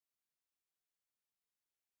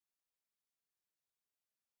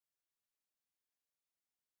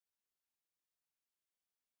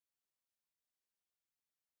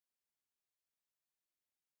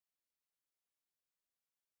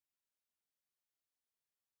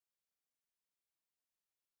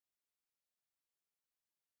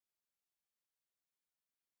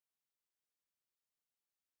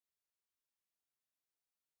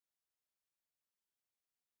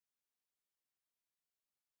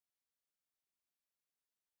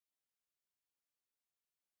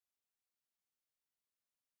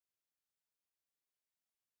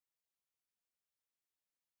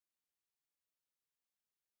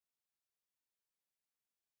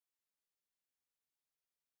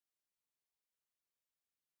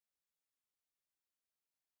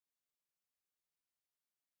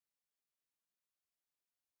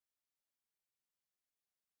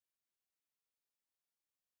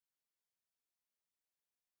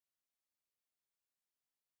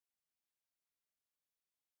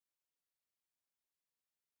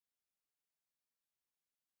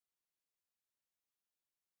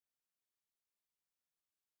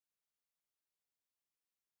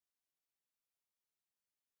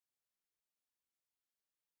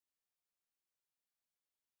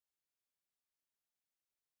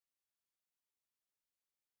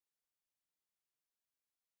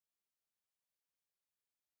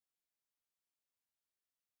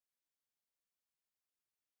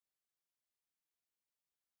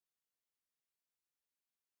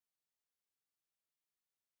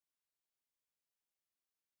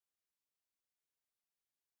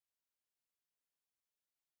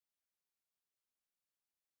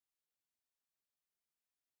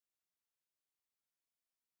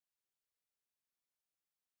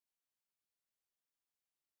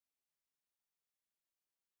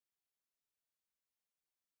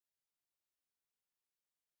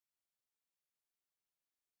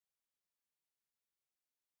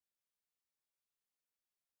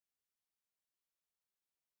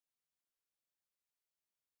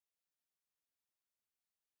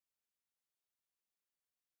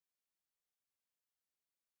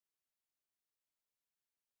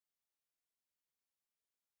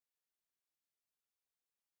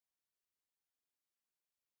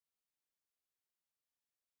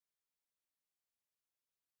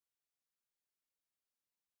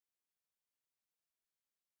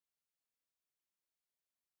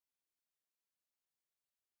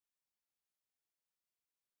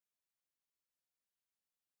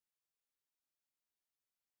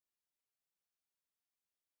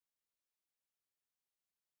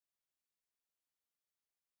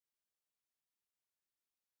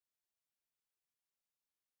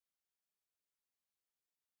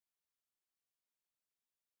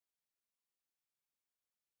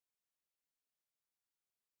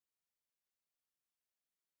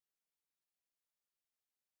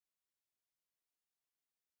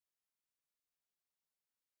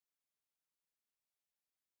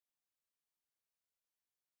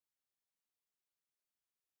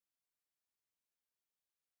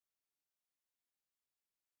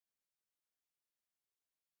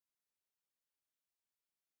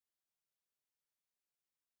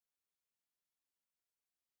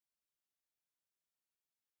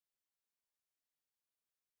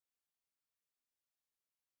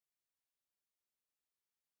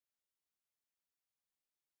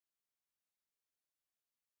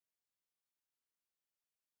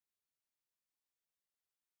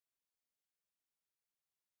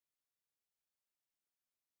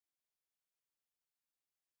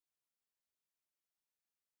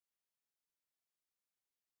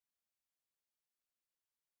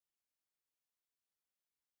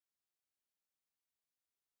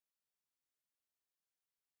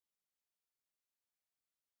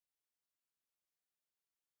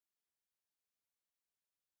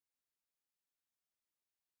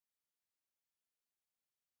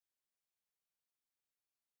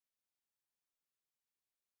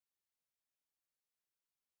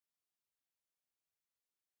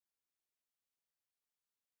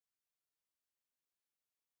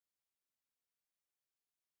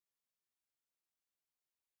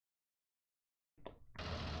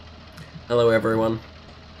Hello everyone.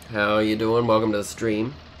 How are you doing? Welcome to the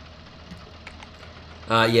stream.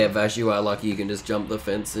 Yeah, Vash, you are lucky you can just jump the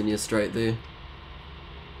fence and you're straight there.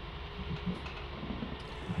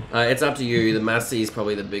 It's up to you. The Massey is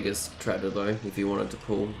probably the biggest tractor though, if you wanted to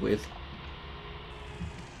pull with.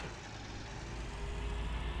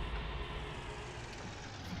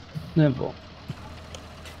 Never.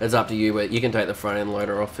 It's up to you, but you can take the front end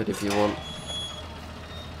loader off it if you want.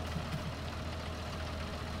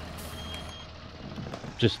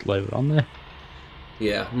 Just leave it on there.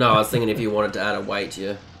 Yeah, no, I was thinking if you wanted to add a weight,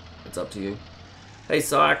 yeah, it's up to you. Hey,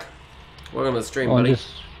 Psych. Welcome to the stream, buddy. I'm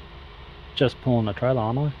just pulling a trailer,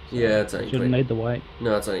 aren't I? So yeah, it's only shouldn't 20. need the weight.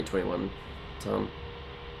 No, it's only 21 ton.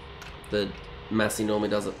 The Massey normally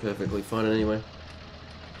does it perfectly fine anyway.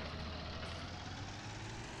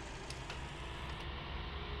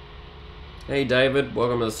 Hey David,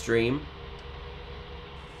 welcome to the stream.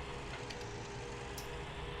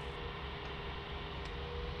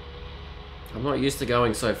 I'm not used to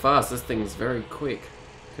going so fast. This thing's very quick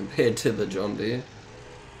compared to the John Deere.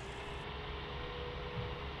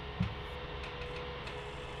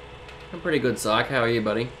 I'm pretty good, Psych. How are you,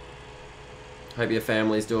 buddy? Hope your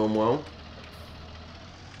family's doing well.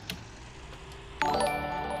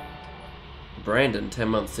 Brandon, 10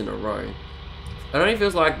 months in a row. It only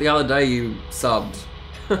feels like the other day you subbed.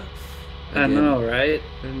 I know, right?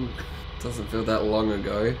 And it doesn't feel that long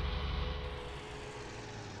ago.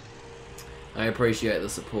 I appreciate the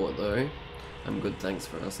support though. I'm good, thanks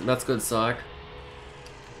for asking. That's good, Psych.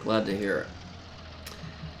 Glad to hear it.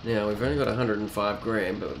 Now, we've only got 105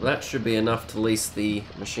 grand, but that should be enough to lease the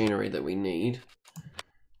machinery that we need.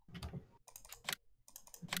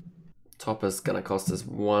 Topper's gonna cost us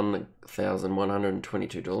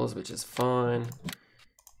 $1,122, which is fine.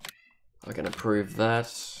 I can approve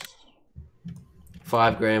that.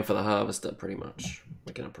 5 grand for the harvester, pretty much.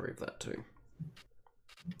 We can approve that too.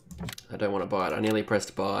 I don't want to buy it. I nearly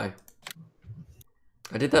pressed buy.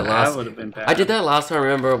 I did that last. That would have been bad. I did that last time.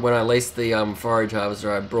 Remember when I leased the forage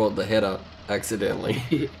harvester? I brought the header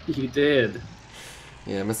accidentally. You did.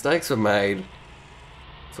 Yeah, mistakes were made.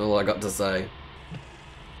 That's all I got to say.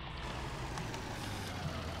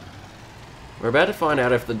 We're about to find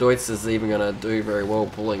out if the Deutz is even going to do very well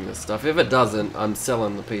pulling this stuff. If it doesn't, I'm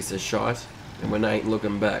selling the piece of shite, and we ain't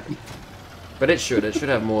looking back. But it should. It should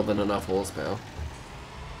have more than enough horsepower.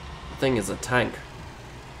 The thing is a tank.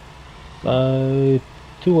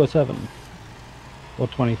 207 or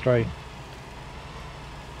 23.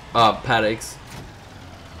 Paddocks.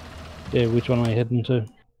 Yeah, which one are we heading to?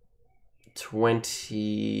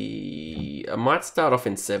 20. I might start off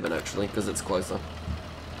in 7 actually, because it's closer.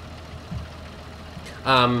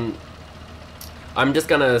 I'm just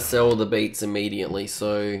gonna sell the Beets immediately,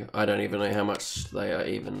 so I don't even know how much they are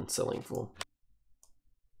even selling for.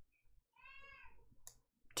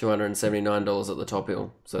 $279 at the top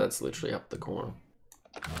hill, so that's literally up the corner.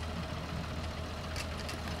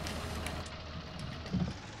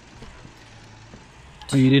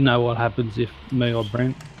 Well, you didn't know what happens if me or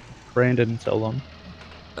Brandon sell them.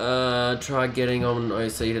 Try getting on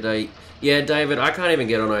OC today. Yeah, David, I can't even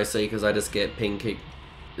get on OC because I just get ping kicked.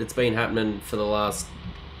 It's been happening for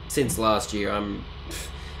since last year. I'm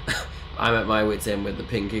at my wit's end with the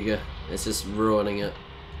ping kicker. It's just ruining it.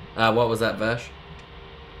 What was that, Vash?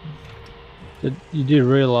 You do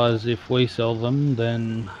realise if we sell them,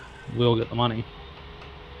 then we'll get the money.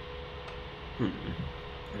 I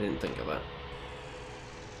didn't think of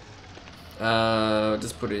that.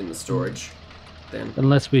 Just put it in the storage then.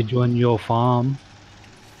 Unless we join your farm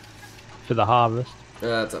for the harvest.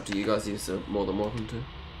 It's up to you guys. You're more than welcome to.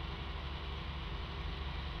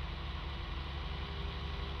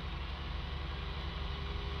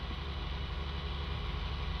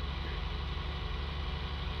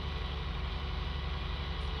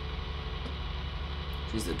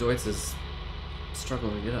 Jeez, the Deutz is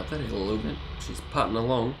struggling to get up that hill a little bit. She's putting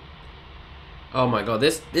along. Oh my god,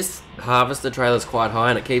 this harvester trailer's quite high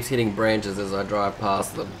and it keeps hitting branches as I drive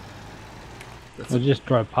past them. I just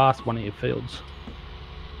drove past one of your fields.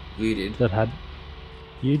 You did?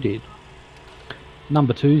 You did.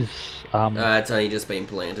 Number 2's... it's only just been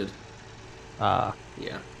planted.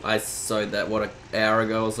 Yeah, I sowed that, what, an hour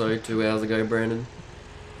ago or so? 2 hours ago, Brandon?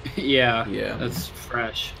 Yeah. Yeah. That's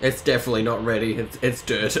fresh. It's definitely not ready. It's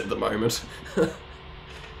dirt at the moment.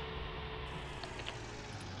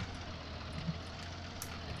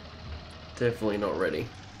 Definitely not ready.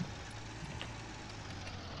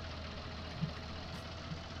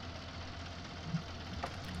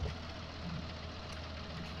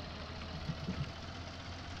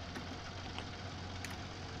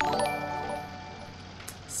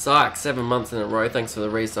 Sark, 7 months in a row. Thanks for the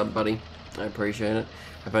resub, buddy. I appreciate it.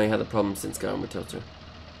 I've only had the problem since going with Telstra.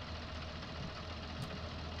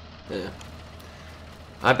 Yeah.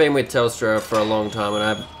 I've been with Telstra for a long time, and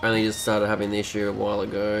I've only just started having the issue a while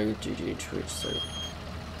ago. GG Twitch, so...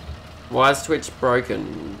 Why is Twitch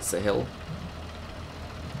broken, Sahil?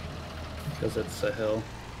 Because it's a hill.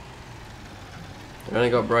 It only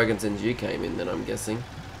got broken since you came in, then I'm guessing.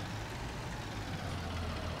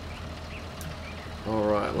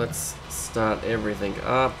 Alright, let's start everything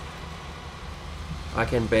up. I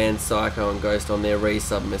can ban Psycho and Ghost on their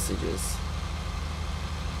resub messages.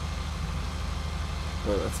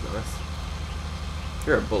 Oh, that's nice.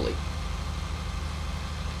 You're a bully.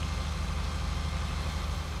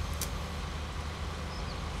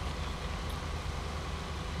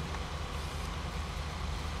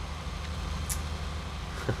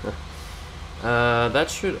 That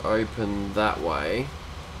should open that way.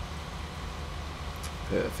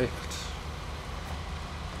 Perfect.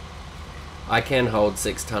 I can hold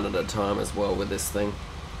 6 ton at a time as well with this thing.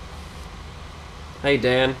 Hey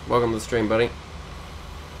Dan, welcome to the stream, buddy.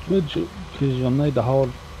 Good, because you'll need to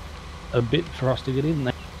hold a bit for us to get in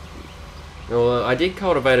there. Well, I did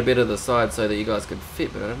cultivate a bit of the side so that you guys could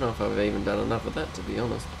fit, but I don't know if I've even done enough of that, to be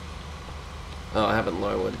honest. Oh, I haven't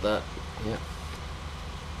lowered that. Yeah.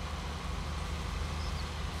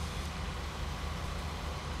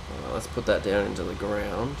 Let's put that down into the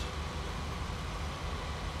ground.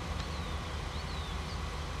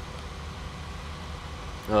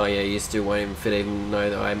 Oh yeah, you still won't even fit, even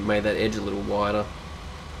though I made that edge a little wider.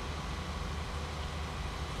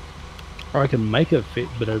 I can make it fit,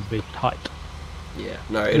 but it'd be tight. Yeah,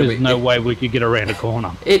 no, it'll There's be, no way we could get around a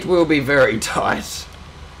corner. It will be very tight.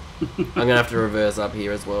 I'm gonna have to reverse up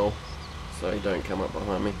here as well, so you don't come up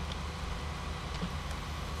behind me.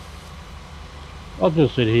 I'll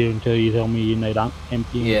just sit here until you tell me you need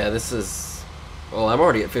emptying. Yeah, this is... Well, I'm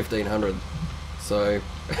already at 1500, so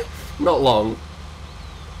not long.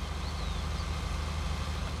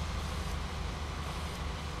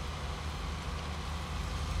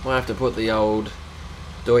 Might have to put the old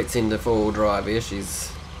Deutz into 4-wheel drive here.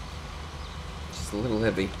 She's a little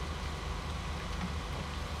heavy.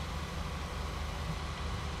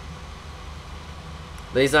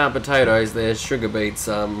 These aren't potatoes, they're sugar beets,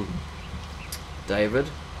 David.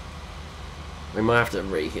 We might have to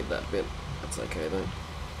re-hit that bit. That's okay though.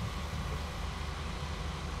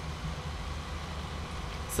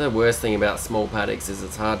 So the worst thing about small paddocks is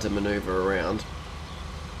it's hard to maneuver around.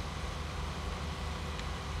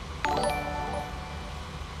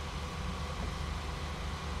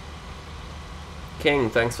 King,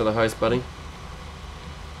 thanks for the host, buddy.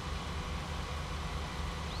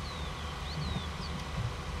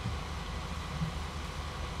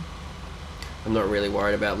 I'm not really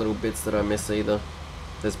worried about little bits that I miss either.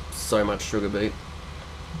 There's so much sugar beet.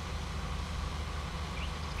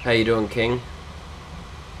 How you doing, King?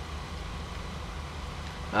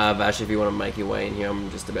 Vash, if you want to make your way in here, I'm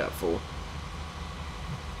just about full.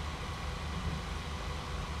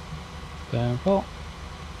 Going full.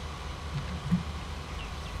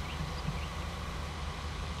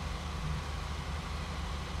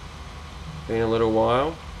 Been a little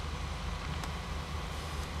while.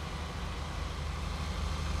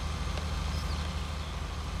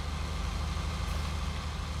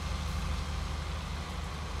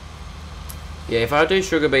 Yeah, if I do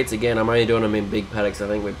sugar beets again, I'm only doing them in big paddocks, I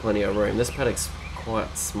think, with plenty of room. This paddock's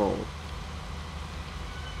quite small.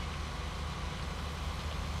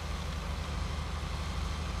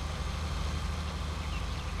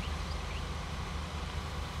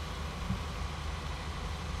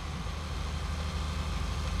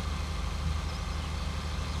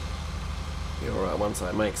 Be alright once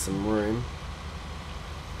I make some room.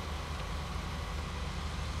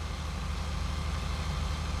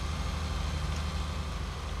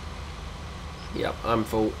 Yep, I'm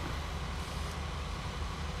full.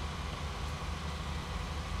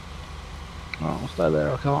 Oh, I'll stay there,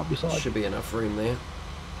 I'll come up beside. Should be enough room there.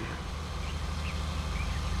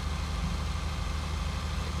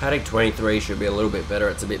 Paddock 23 should be a little bit better,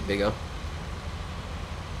 it's a bit bigger.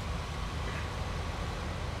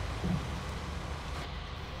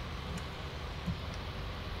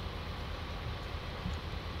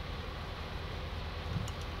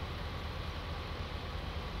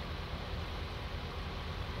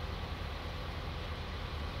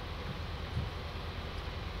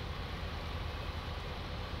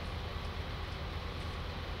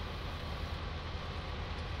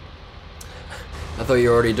 I thought you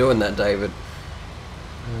were already doing that, David.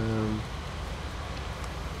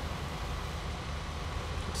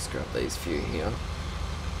 Just grab these few here.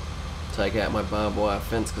 Take out my barbed wire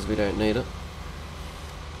fence because we don't need it.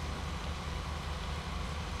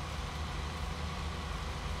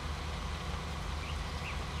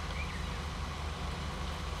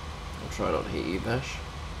 try not to hit you, Bash.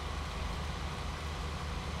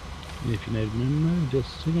 If you need me,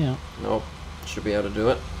 just sing out. Nope. Should be able to do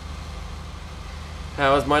it.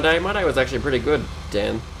 How was my day? My day was actually pretty good,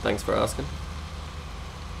 Dan. Thanks for asking.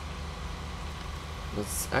 It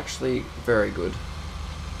was actually very good.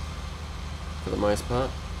 For the most part.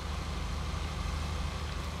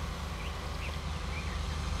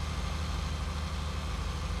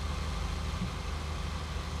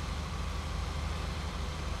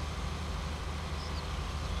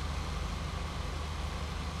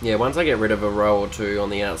 Yeah, once I get rid of a row or two on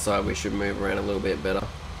the outside, we should move around a little bit better.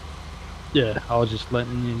 Yeah, I was just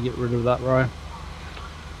letting you get rid of that row.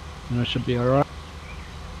 And it should be alright.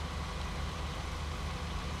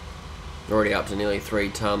 Already up to nearly 3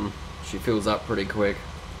 ton. She fills up pretty quick.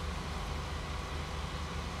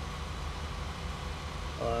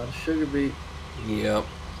 Sugar beet. Yep.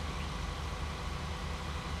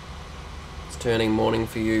 It's turning morning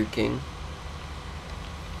for you, King.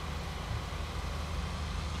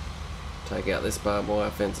 Take out this barbed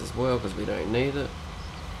wire fence as well because we don't need it.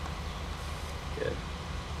 Good.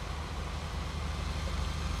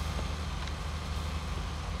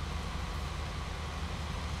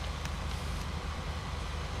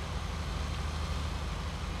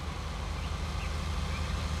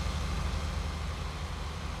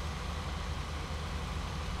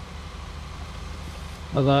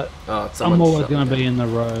 Although, Oh, I'm someone always shut going me to be down. in the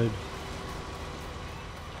road.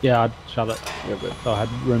 Yeah, I'd shut it. You're good. So I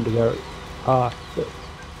had room to go past. But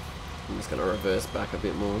I'm just going to reverse back a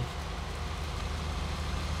bit more.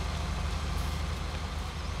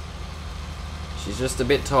 She's just a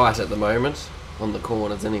bit tight at the moment, on the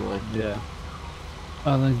corners anyway. yeah.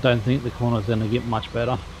 Don't think the corner's going to get much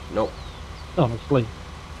better, Nope. honestly.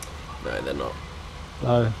 No, they're not.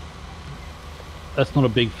 So, that's not a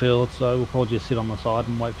big field, so we'll probably just sit on the side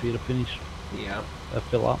and wait for you to finish. Yeah.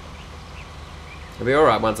 Fill up. It'll be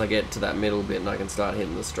alright once I get to that middle bit and I can start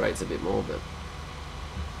hitting the straights a bit more, but...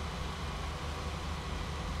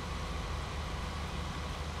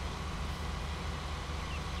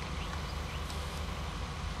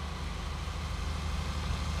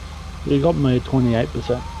 You got me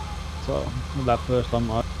 28%. So, that first I'm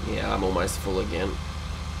like, Yeah, I'm almost full again.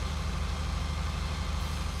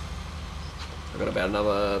 I've got about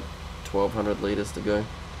another 1,200 litres to go.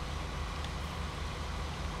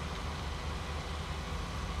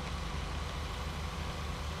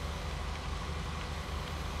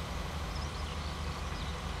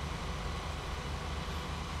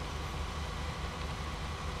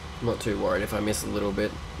 I'm not too worried if I miss a little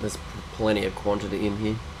bit. There's plenty of quantity in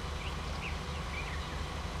here.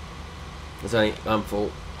 It's only, I'm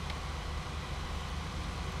full.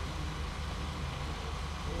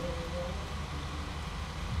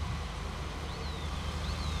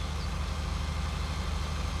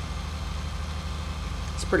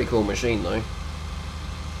 It's a pretty cool machine though.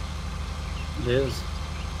 It is.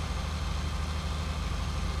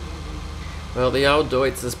 Well, the old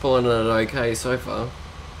Deutz is pulling it okay so far.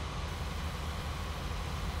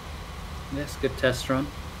 Yes, good test run.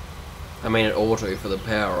 I mean, it auto for the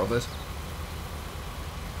power of it.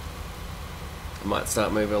 I might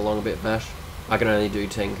start moving along a bit, Bash. I can only do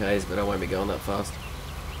 10Ks, but I won't be going that fast.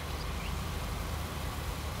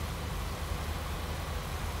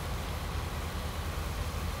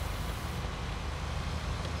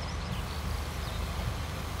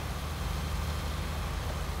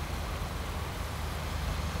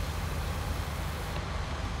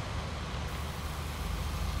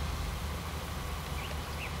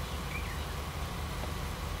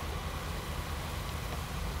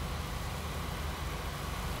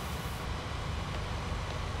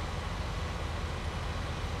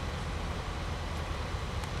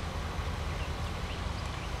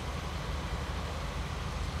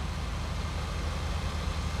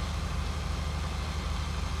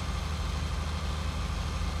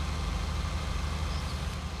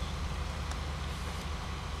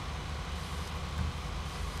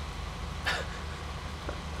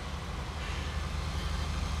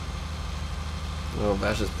 Well,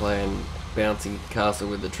 Bash is playing bouncy castle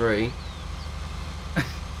with the tree.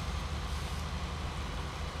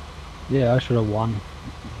 yeah, I should have won.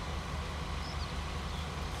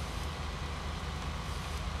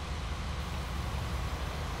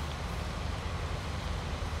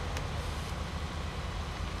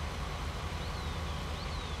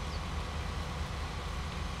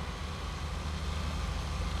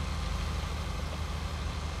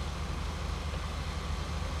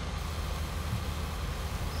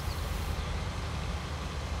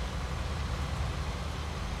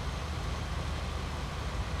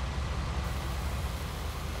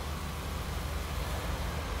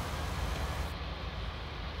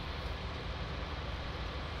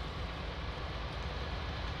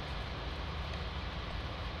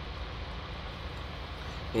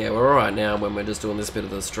 Yeah, we're alright now when we're just doing this bit of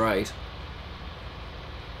the straight.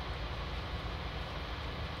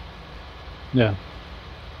 Yeah.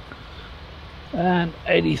 And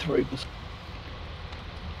 83%.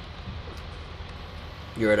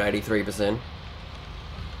 You're at 83%.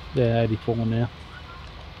 Yeah, 84 now.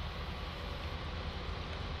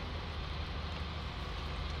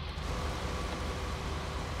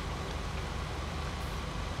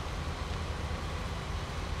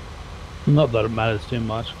 Not that it matters too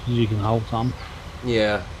much, because you can hold some.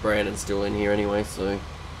 Yeah, Brandon's still in here anyway, so it'll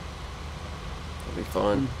be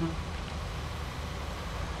fine.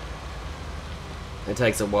 It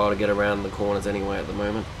takes a while to get around the corners anyway at the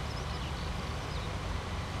moment.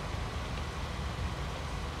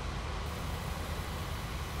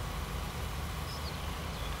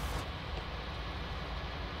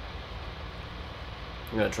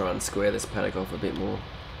 I'm going to try and square this paddock off a bit more.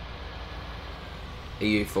 Are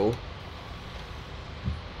you full?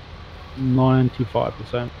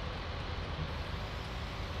 95%.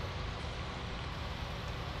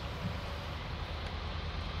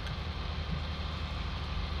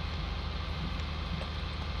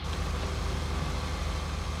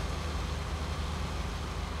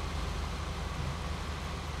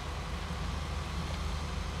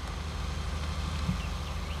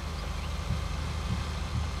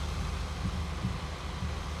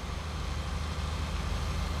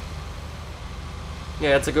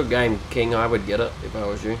 Yeah, it's a good game, King. I would get it if I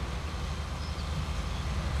was you.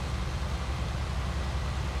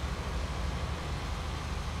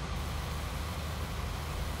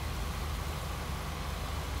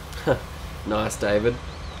 Nice, David.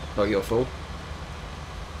 Oh, you're full.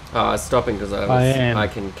 Oh, I was stopping because I am. I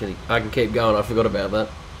can keep going. I forgot about that.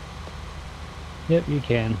 Yep, you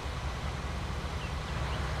can.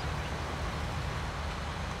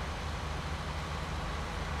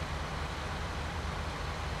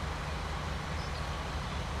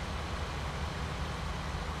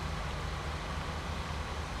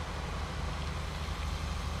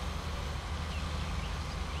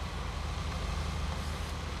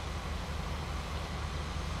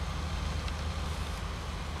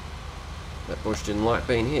 That bush didn't like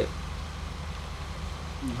being hit.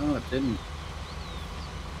 No, it didn't.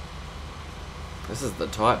 This is the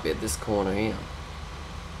tight bit, this corner here.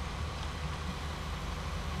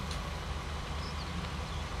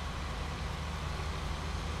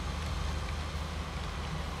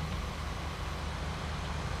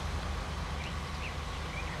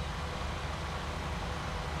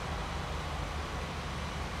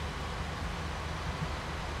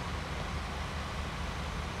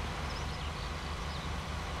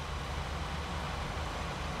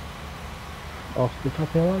 Off the top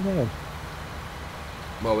hill I go.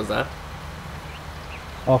 What was that?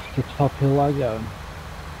 Off the top hill I go.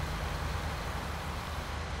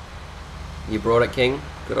 You brought it, King.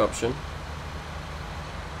 Good option.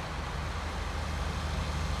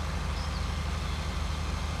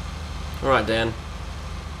 Alright, Dan.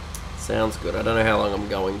 Sounds good. I don't know how long I'm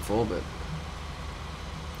going for, but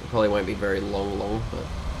it probably won't be very long, but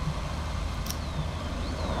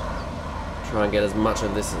try and get as much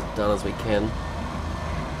of this done as we can.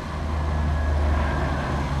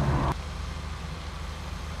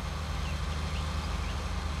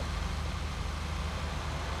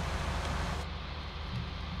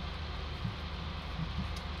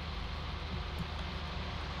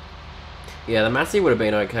 Yeah, the Massey would have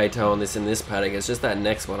been okay towing this in this paddock. It's just that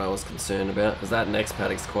next one I was concerned about, because that next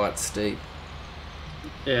paddock's quite steep.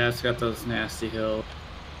 Yeah, it's got those nasty hills.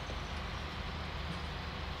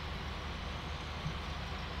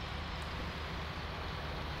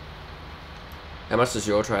 How much does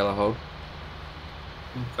your trailer hold?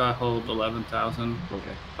 I hold 11,500.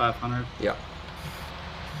 Okay. Yeah.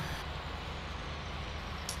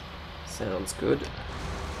 Sounds good.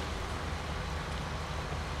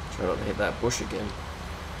 Try not to hit that bush again,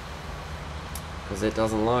 because it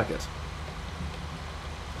doesn't like it.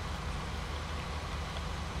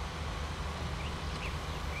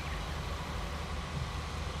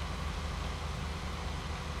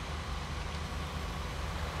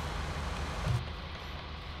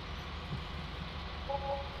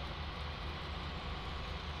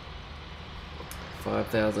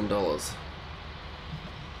 $5,000.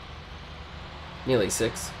 Nearly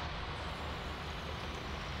 6.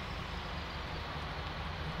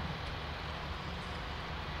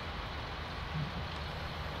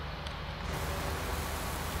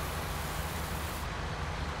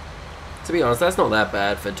 To be honest, that's not that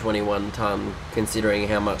bad for 21 ton, considering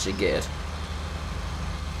how much you get.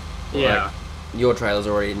 Yeah. Like, your trailer's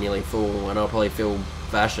already nearly full, and I'll probably fill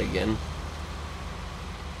Vash again.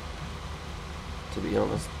 to be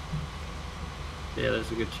honest. Yeah,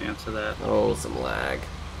 there's a good chance of that. Oh, some lag.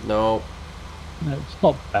 No. No, it's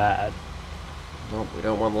not bad. Nope, we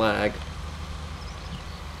don't want lag.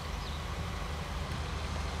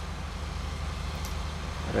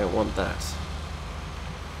 I don't want that.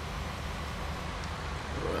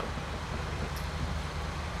 Well.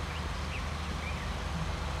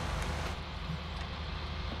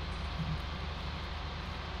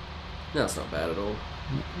 No, it's not bad at all.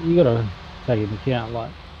 You gotta take into account,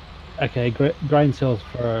 like, okay, grain sells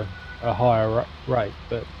for a higher rate,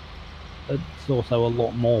 but it's also a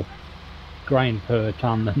lot more grain per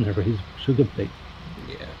ton than there is sugar beet.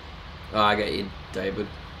 Yeah. Oh, I get you, David.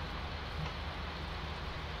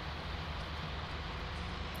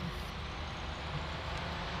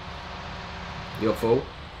 You're full?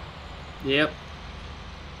 Yep.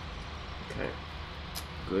 Okay.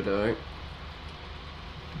 Good-o.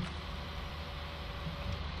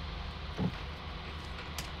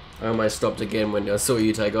 I almost stopped again when I saw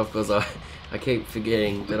you take off because I keep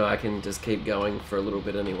forgetting that I can just keep going for a little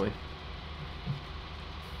bit anyway.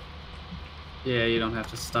 Yeah, you don't have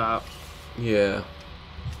to stop. Yeah.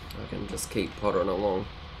 I can just keep pottering along.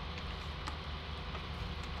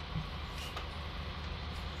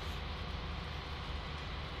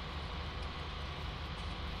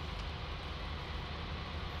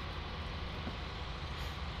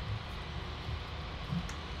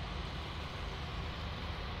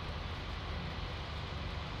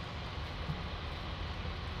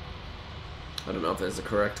 I don't know if there's a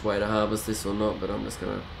correct way to harvest this or not, but I'm just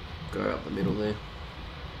gonna go up the middle there.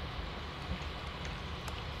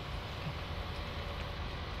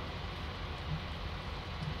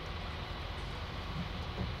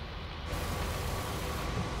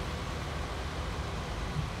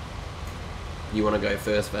 You want to go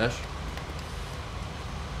first, Vash?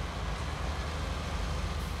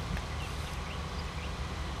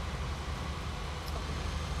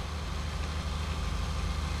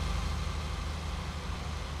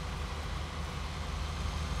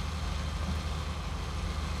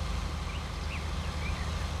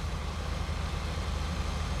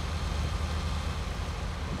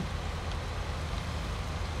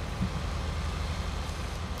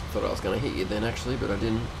 Thought I was going to hit you then, actually, but I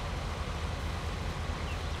didn't.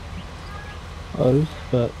 Close,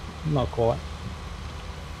 but not quite.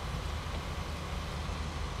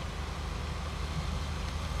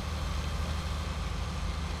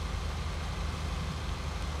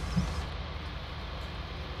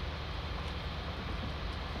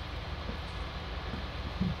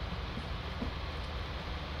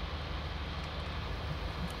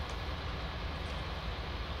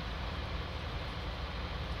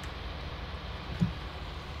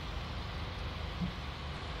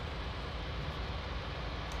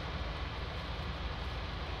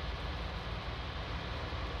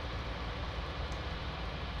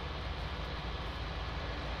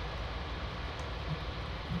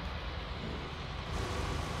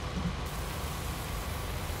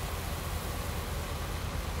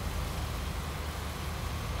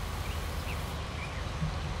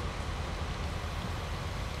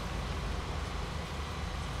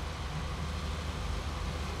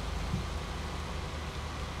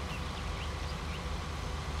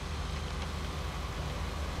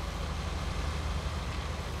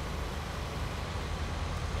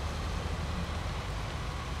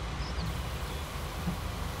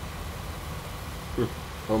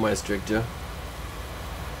 Almost tricked you.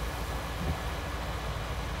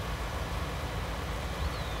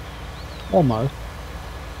 Almost.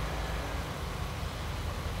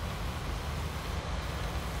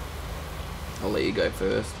 I'll let you go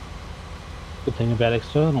first. Good thing about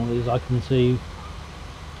external is I can see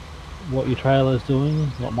what your trailer's doing,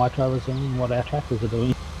 what my trailer's doing, what our tractors are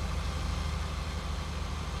doing.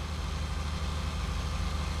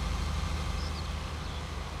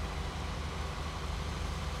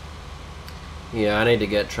 Yeah, I need to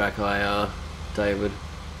get track IR, David.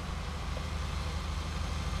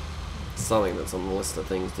 It's something that's on the list of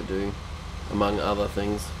things to do, among other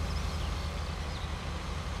things.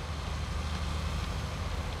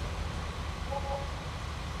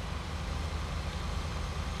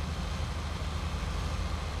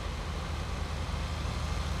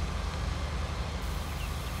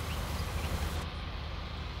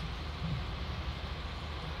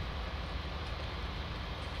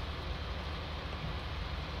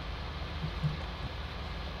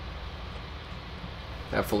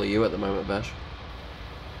 How full are you at the moment, Bash?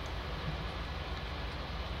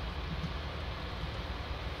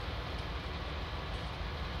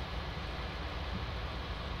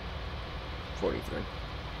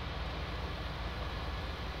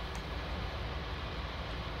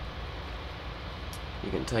 You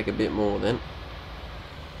can take a bit more then.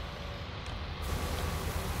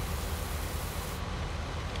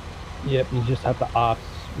 Yep, you just have to ask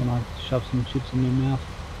when I shove some chips in your mouth.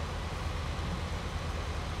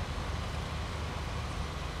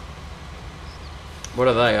 What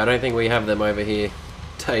are they? I don't think we have them over here,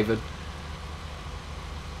 David.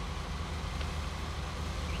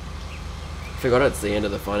 Forgot it's the end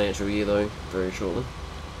of the financial year though, very shortly.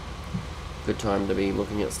 Good time to be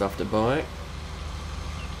looking at stuff to buy.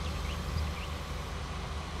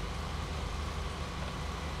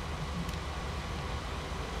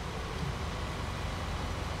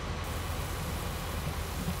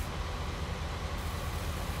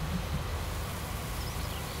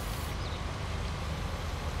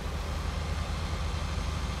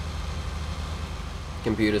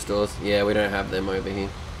 Computer stores. Yeah, we don't have them over here.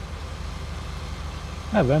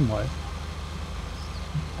 I have Amway.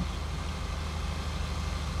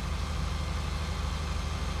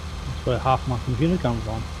 That's where half my computer comes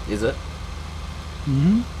from. Is it?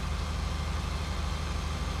 Mm-hmm.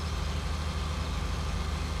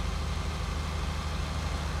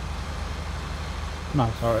 No,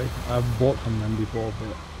 sorry. I've bought from them before,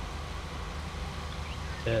 but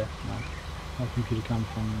yeah, no. My computer comes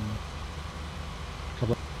from a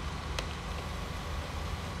couple of...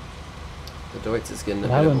 The Deutz is getting a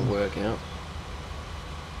What bit of happened? a workout.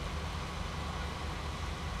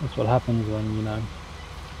 That's what happens when, you know,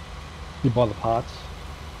 you buy the parts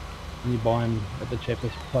and you buy them at the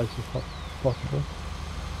cheapest place as possible.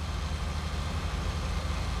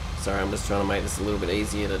 Sorry, I'm just trying to make this a little bit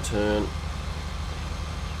easier to turn.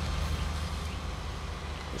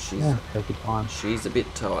 Yeah, take your time. She's a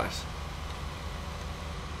bit tight.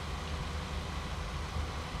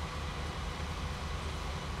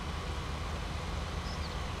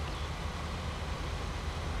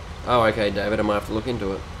 Oh, okay, David, I might have to look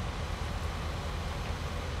into it.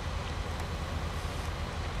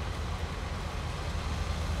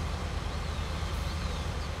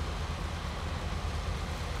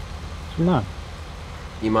 No.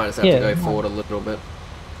 You might just have to go forward a little bit.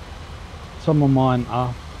 Some of mine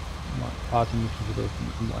are like parts and computers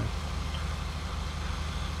in Amway.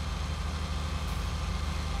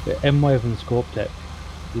 The M-Wave and Scorptech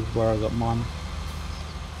is where I got mine.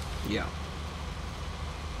 Yeah.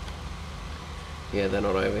 Yeah, they're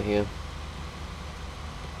not over here.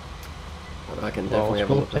 But I can definitely have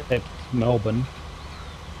a look at... Scorptech's Melbourne.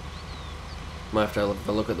 Might have to have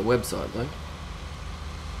a look at the website though.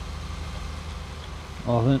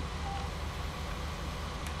 I think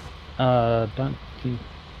don't think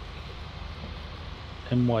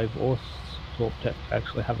M-Wave or Scorptech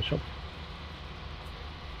actually have a shop.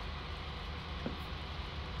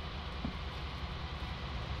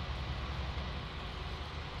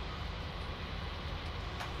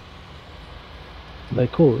 They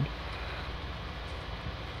could,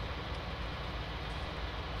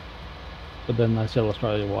 but then they sell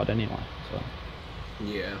Australia wide anyway, so.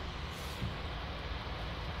 Yeah.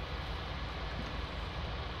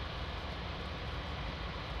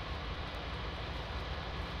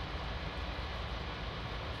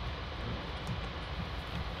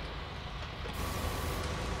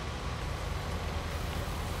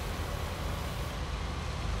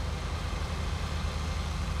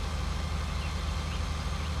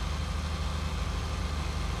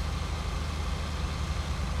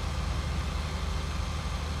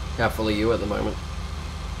 How full are you at the moment?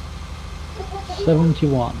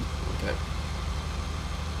 71. Okay.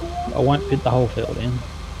 I won't fit the whole field in,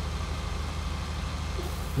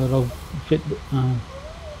 but I'll fit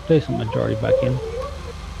decent majority back in.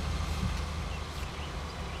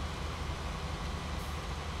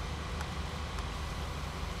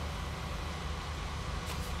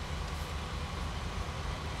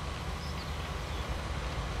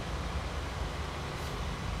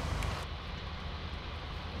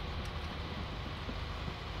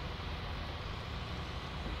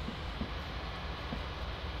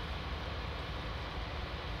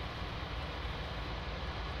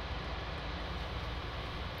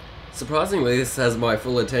 Surprisingly, this has my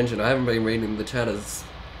full attention. I haven't been reading the chat as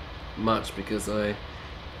much because I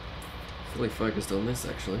fully focused on this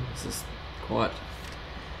actually. It's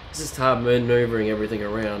just hard maneuvering everything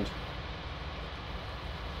around.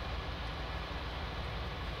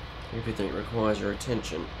 Everything requires your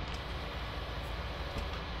attention.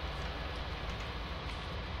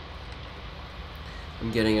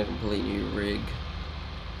 I'm getting a complete new rig.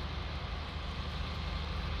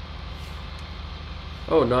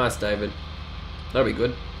 Oh, nice, David. That'll be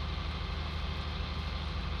good.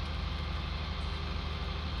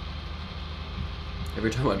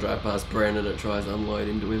 Every time I drive past Brandon, it tries to unload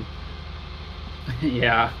into him.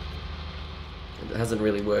 Yeah. It hasn't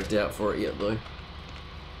really worked out for it yet, though.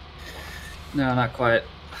 No, not quite.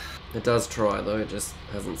 It does try, though. It just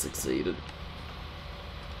hasn't succeeded.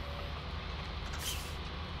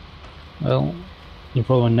 Well, you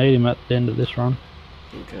probably need him at the end of this run.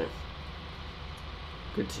 Okay.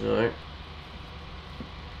 Good to know.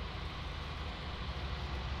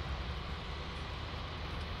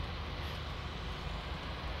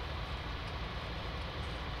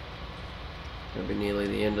 It'll be nearly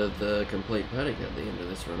the end of the complete paddock at the end of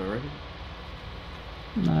this run, I reckon.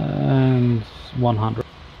 And 100.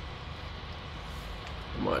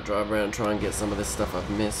 I might drive around and try and get some of this stuff I've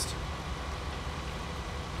missed.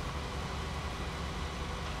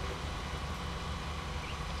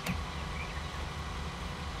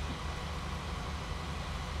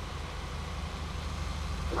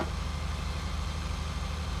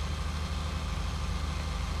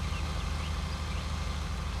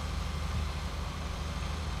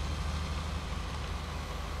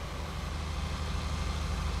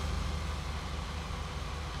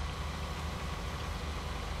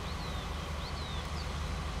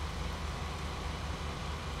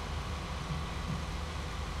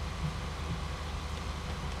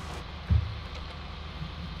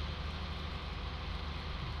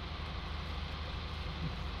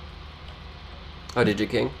 Oh, did you,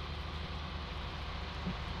 King?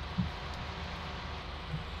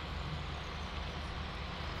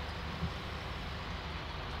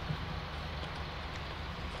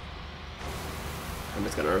 I'm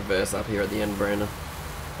just going to reverse up here at the end, Brandon.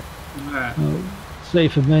 Alright. Well, see,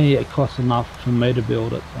 for me, it costs enough for me to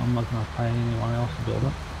build it, so I'm not going to pay anyone else to build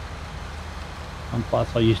it. And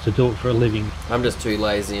plus, I used to do it for a living. I'm just too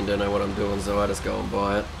lazy and don't know what I'm doing, so I just go and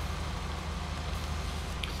buy it.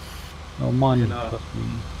 Well, mine You know. cost me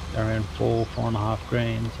around 4.5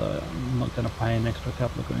 grand, so I'm not going to pay an extra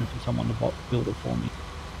couple of grand for someone to build it for me.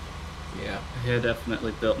 Yeah, Yeah,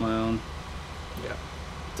 definitely built my own. yeah.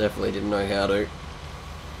 Definitely didn't know how to.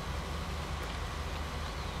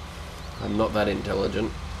 I'm not that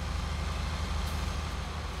intelligent.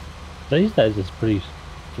 These days, it's pretty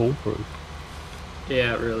foolproof.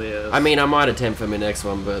 Yeah, it really is. I mean, I might attempt for my next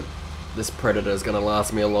one, but this Predator's going to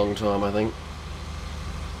last me a long time, I think.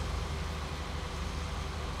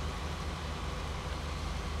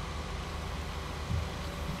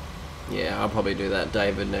 Yeah, I'll probably do that,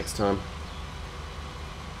 David, next time.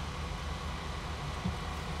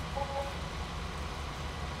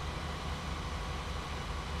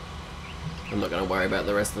 I'm not going to worry about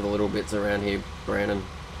the rest of the little bits around here, Brandon.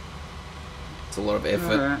 It's a lot of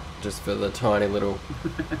effort Alright. just for the tiny little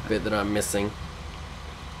bit that I'm missing.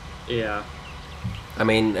 Yeah. I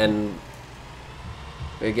mean, and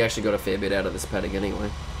we actually got a fair bit out of this paddock anyway.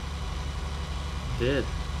 Did.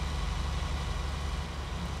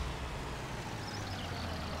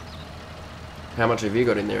 How much have you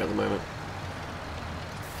got in there at the moment?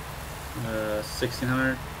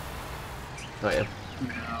 1600. Oh yeah.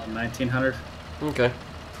 No, 1900. Okay.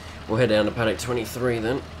 We'll head down to paddock 23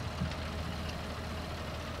 then.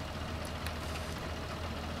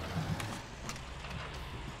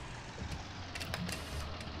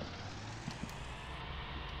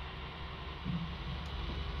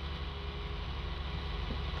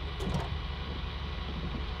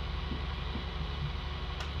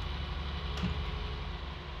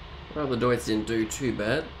 Well, the Deutz didn't do too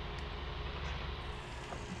bad.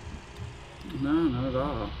 No, not at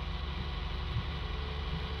all.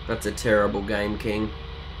 That's a terrible game, King.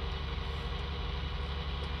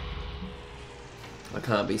 I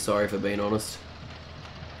can't be sorry for being honest.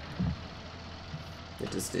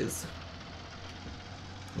 It just is.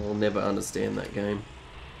 I'll never understand that game.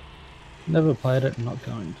 Never played it, not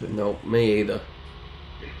going to. No, me either.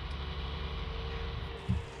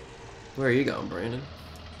 Where are you going, Brandon?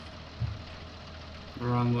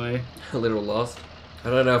 Wrong way. A little lost. I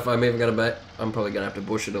don't know if I'm even gonna bet. I'm probably gonna have to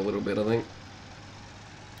bush it a little bit, I think.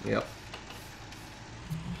 Yep.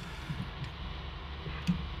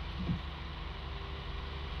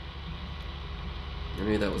 I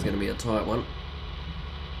knew that was gonna be a tight one.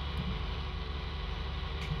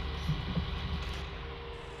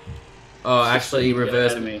 Oh, actually,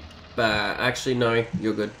 reverse. Me. Actually, no,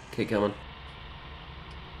 you're good. Keep coming.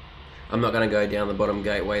 I'm not going to go down the bottom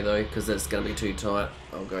gateway though, because that's going to be too tight.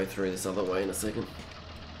 I'll go through this other way in a second.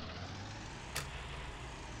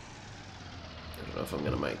 I don't know if I'm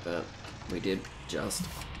going to make that. We did just.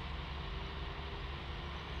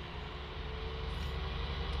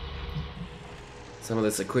 Some of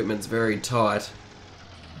this equipment's very tight.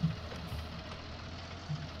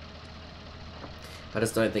 I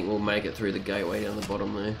just don't think we'll make it through the gateway down the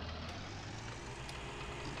bottom there.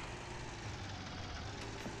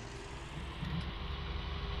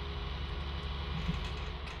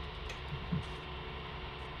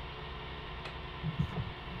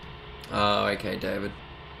 Oh, okay, David.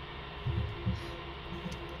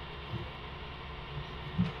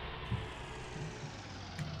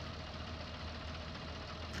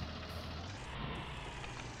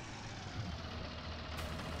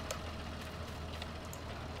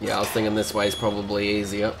 Yeah, I was thinking this way is probably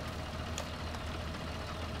easier.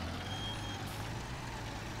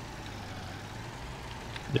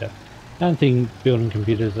 Yeah. The only thing building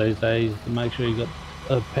computers these days is to make sure you got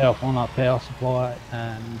a powerful enough power supply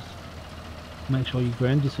and make sure you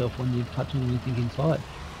ground yourself when you're touching anything inside.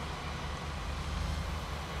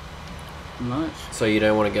 Nice. So you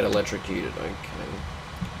don't want to get electrocuted, okay.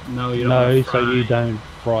 No, you don't. No, wanna so fry. you don't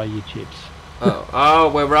fry your chips.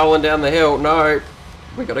 Oh, we're rolling down the hill. No,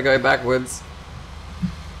 we gotta go backwards.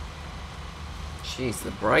 Jeez,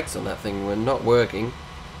 the brakes on that thing were not working.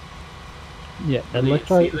 Yeah, Do you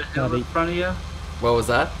see the hill in electrostatic, front of you? What was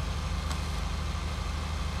that?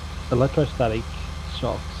 electrostatic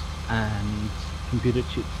shocks and computer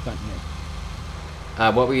chips don't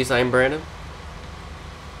mix. What were you saying, Brandon?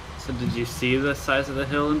 So did you see the size of the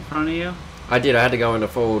hill in front of you? I did. I had to go into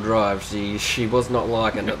four-wheel drive. She was not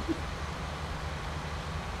liking it.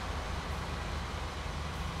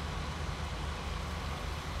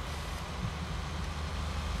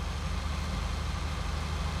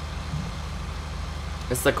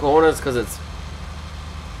 It's the corners because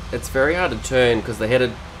it's very hard to turn because the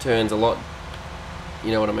header turns a lot.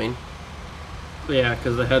 You know what I mean? Yeah,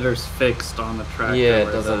 because the header's fixed on the tractor. Yeah, it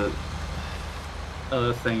where doesn't. The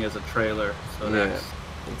other thing is a trailer, so Yeah, that's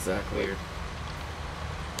exactly. weird.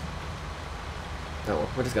 Oh, well,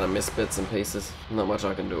 we're just gonna miss bits and pieces. Not much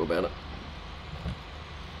I can do about it.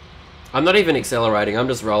 I'm not even accelerating. I'm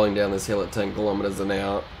just rolling down this hill at 10 kilometers an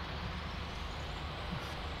hour.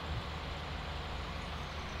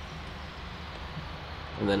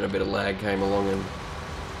 And then a bit of lag came along and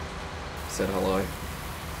said hello.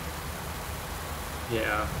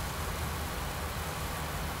 Yeah.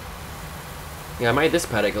 Yeah, I made this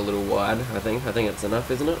paddock a little wide, I think. I think it's enough,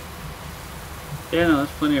 isn't it? Yeah, no, there's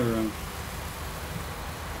plenty of room.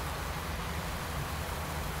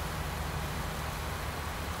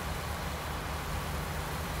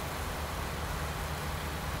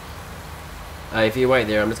 If you wait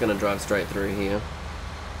there, I'm just going to drive straight through here.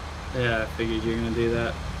 Yeah, I figured you were gonna do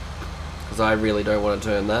that. Because I really don't want to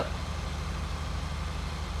turn that.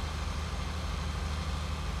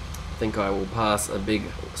 I think I will pass a big,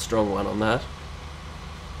 strong one on that.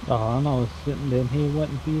 Oh, and I was sitting down here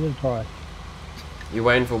waiting for you to try. You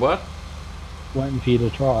waiting for what? Waiting for you to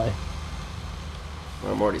try.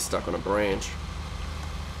 Well, I'm already stuck on a branch.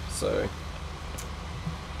 So...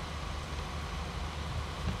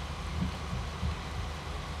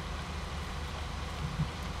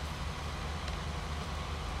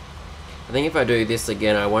 I think if I do this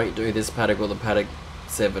again, I won't do this paddock or the paddock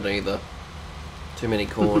 7 either. Too many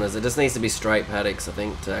corners. It just needs to be straight paddocks, I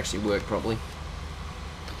think, to actually work properly.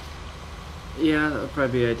 Yeah, that would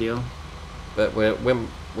probably be ideal. But we're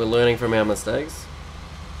learning from our mistakes.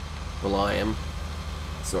 Well, I am.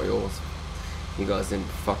 It's not yours. You guys didn't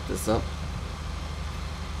fuck this up.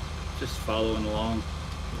 Just following along.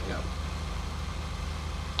 Yeah.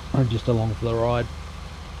 I'm just along for the ride.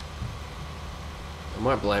 I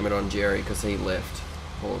might blame it on Jerry because he left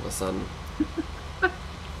all of a sudden.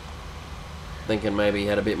 Thinking maybe he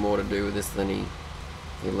had a bit more to do with this than he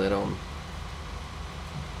let on.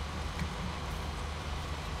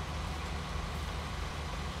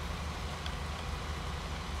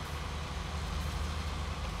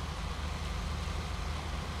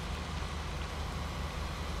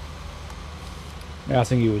 Yeah, I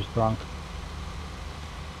think he was drunk.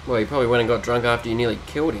 Well, he probably went and got drunk after you nearly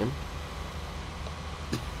killed him.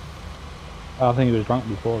 I think he was drunk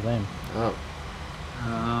before then. Oh,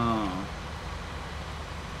 Oh,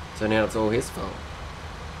 so now it's all his fault.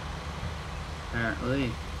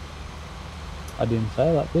 apparently. I didn't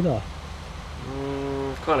say that, did I?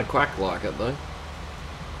 Kind of quack like it though.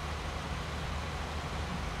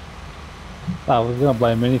 If I was going to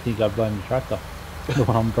blame anything, I'd blame the tractor. The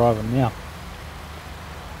one I'm driving now.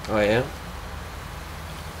 Oh yeah?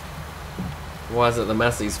 Why is it the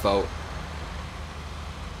Massey's fault?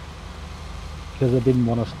 Because I didn't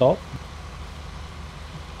want to stop.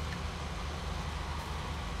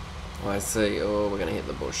 I see. Oh, we're gonna hit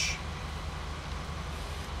the bush.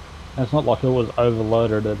 And it's not like it was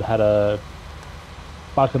overloaded. It had a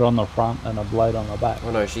bucket on the front and a blade on the back. Oh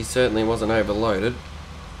no, she certainly wasn't overloaded.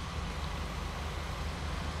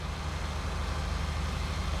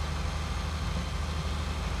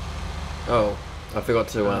 Oh, I forgot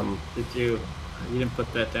to Did you? You didn't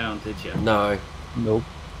put that down, did you? no. Nope.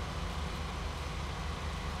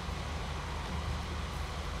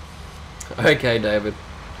 Okay, David.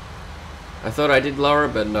 I thought I did lower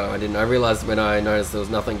it, but no, I didn't. I realised when I noticed there was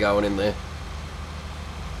nothing going in there.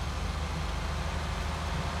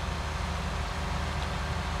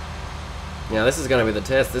 Now this is going to be the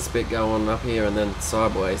test. This bit going up here and then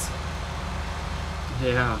sideways.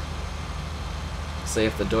 Yeah. See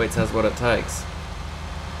if the Deutz has what it takes.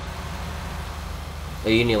 Are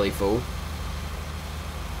you nearly full?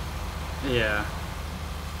 Yeah.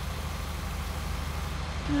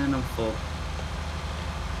 And I'm full.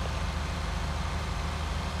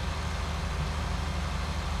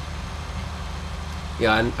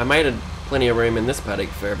 Yeah, I made plenty of room in this paddock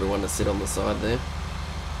for everyone to sit on the side there.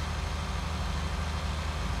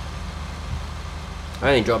 I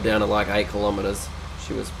only dropped down to like 8 kilometres.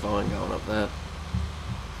 She was fine going up that.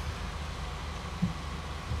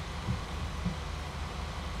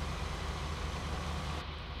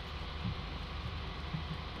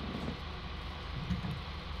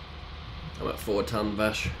 I'm at 4 ton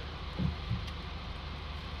Vash.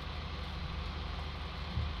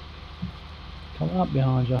 Coming up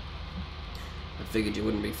behind you. I figured you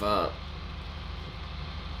wouldn't be far.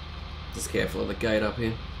 Just careful of the gate up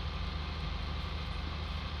here.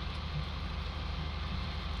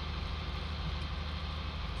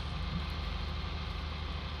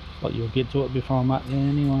 But you'll get to it before I'm up there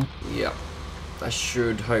anyway. Yep. I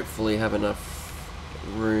should hopefully have enough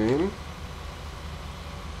room.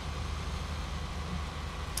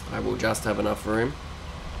 I will just have enough room.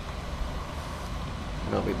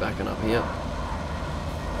 And I'll be backing up here.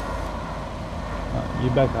 You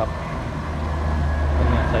back up. I was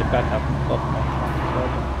going to say back up and stop.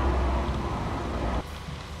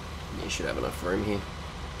 You should have enough room here.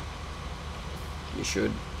 You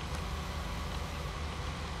should.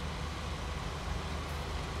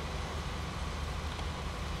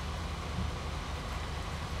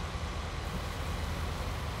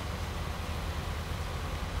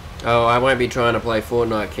 Oh, I won't be trying to play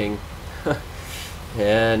Fortnite King.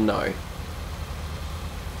 Yeah, no.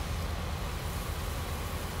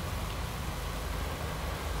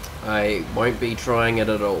 I won't be trying it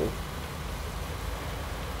at all.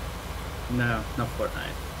 No, no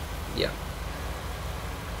Fortnite. Yeah.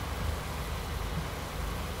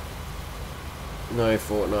 No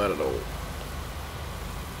Fortnite at all.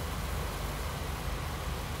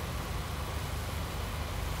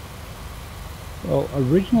 Well,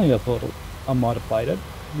 originally I thought I might have played it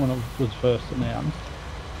when it was first announced.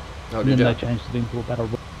 Oh, And did then you? they changed it into a battle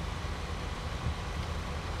royale.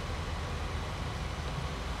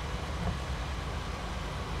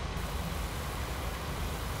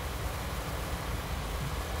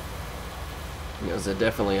 It was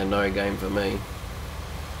definitely a no game for me.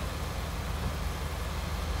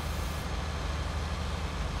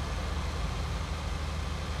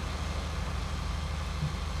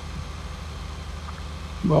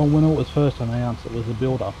 Well, when it was first announced, it was a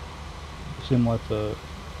builder, similar to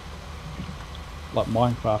like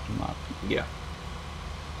Minecraft and that. Yeah.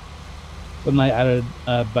 Then they added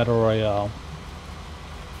a battle royale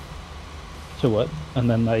to it, and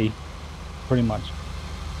then they pretty much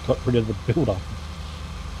got rid of the builder.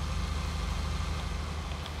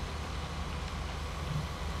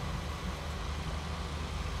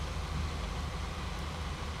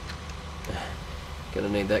 Gonna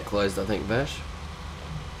need that closed, I think, Vash.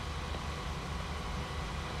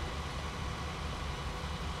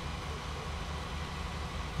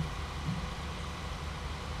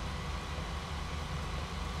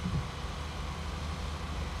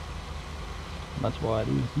 That's why it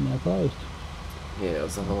is now closed. Yeah,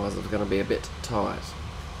 otherwise it's gonna be a bit tight.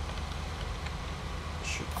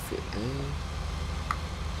 Should fit there.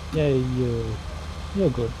 Yeah, you're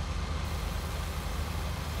good.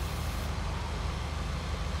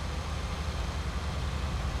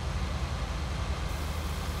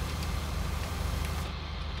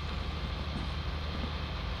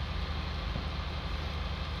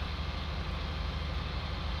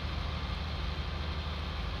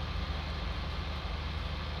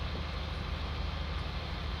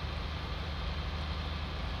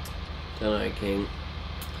 Don't know, King.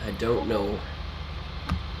 I don't know.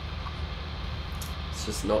 It's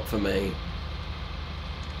just not for me.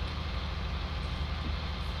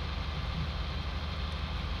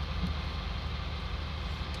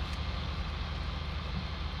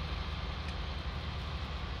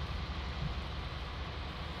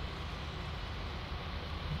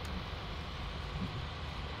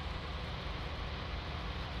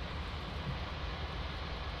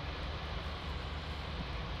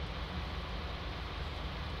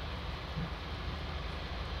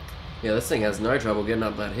 Yeah, this thing has no trouble getting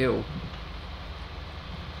up that hill.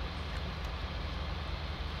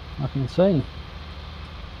 I can see.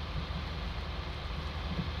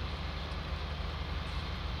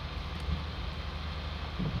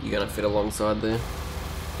 You gonna fit alongside there?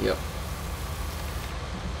 Yep.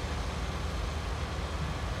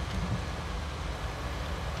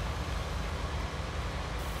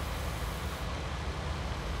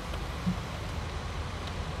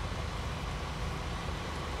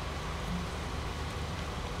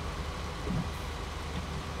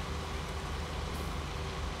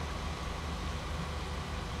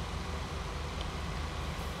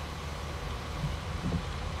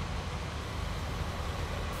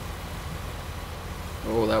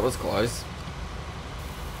 Oh, that was close.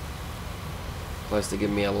 Close to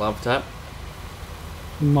giving me a love tap.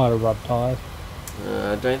 You might have rubbed tyres.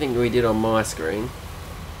 I don't think we did on my screen.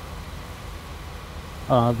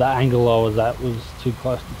 The angle I was at was too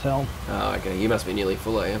close to tell. Oh, okay. You must be nearly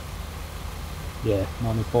full, are you? Yeah,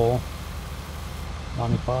 94,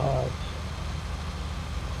 95.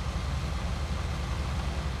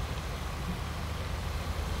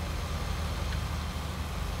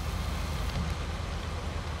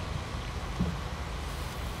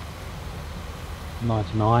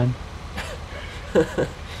 $99.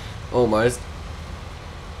 Almost.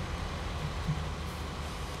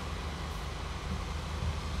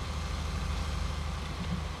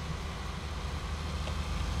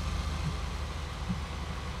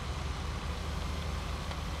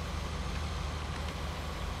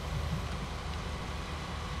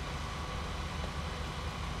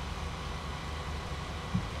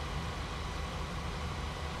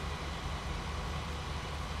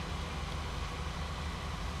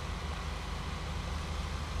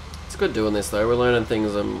 It's good doing this though. We're learning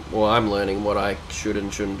things. Well, I'm learning what I should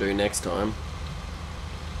and shouldn't do next time.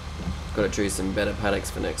 Got to choose some better paddocks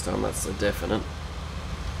for next time. That's a definite.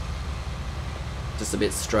 Just a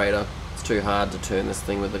bit straighter. It's too hard to turn this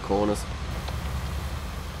thing with the corners.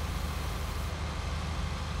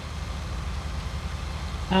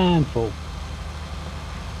 And full.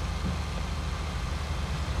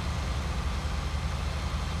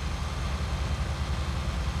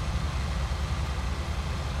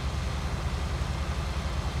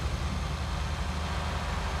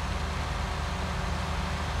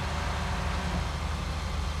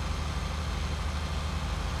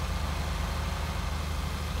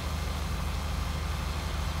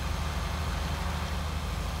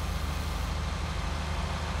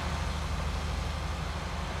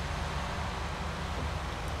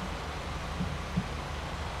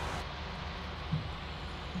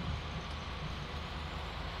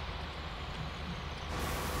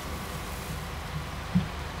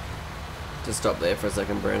 Just stop there for a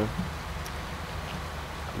second, Brandon.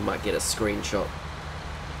 I might get a screenshot.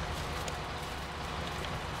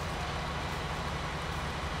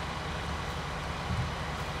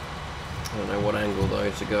 I don't know what angle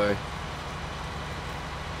though to go.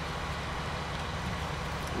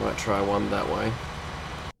 Might try one that way.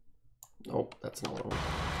 Nope, that's not one.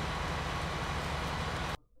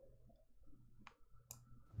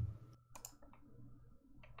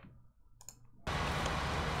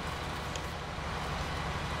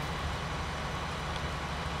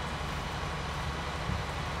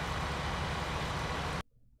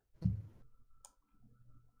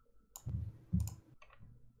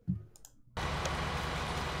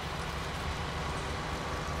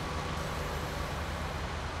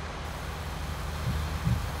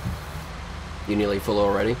 You nearly full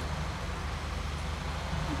already?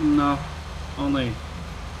 No, only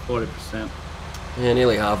 40%. Yeah,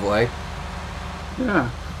 nearly halfway. Yeah.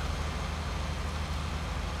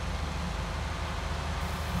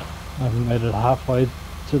 I haven't made it halfway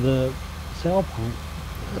to the cell point.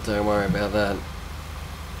 Don't worry about that.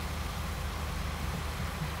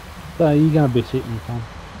 So you're going to be sitting, Tom.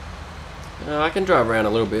 I can drive around a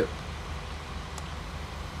little bit.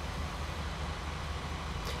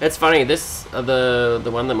 It's funny, this the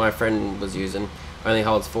one that my friend was using only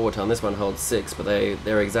holds 4 ton. This one holds 6, but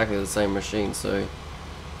they're exactly the same machine. So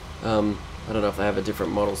I don't know if they have a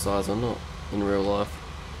different model size or not in real life.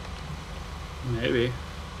 Maybe.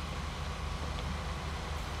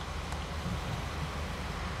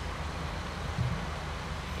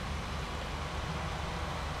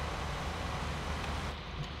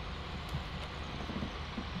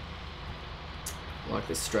 Like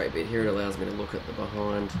this straight bit here, it allows me to look at the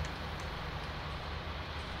behind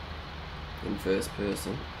in first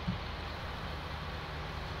person.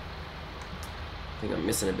 I think I'm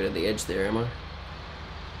missing a bit of the edge there, am I?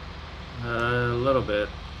 A little bit.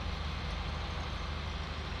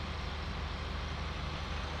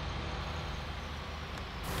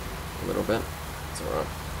 A little bit. It's alright.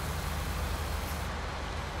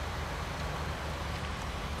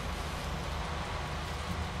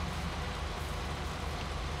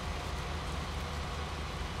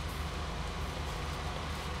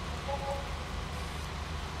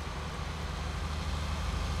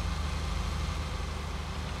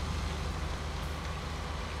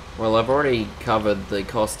 Well, I've already covered the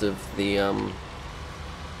cost of the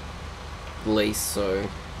lease, so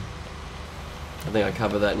I think I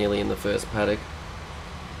covered that nearly in the first paddock.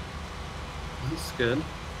 That's good.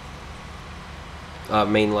 I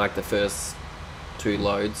mean, like the first 2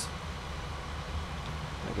 loads,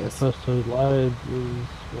 I guess. First 2 loads is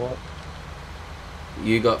what?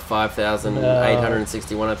 You got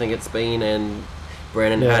 5,861, I think it's been, and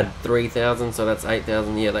Brandon Yeah. had 3,000, so that's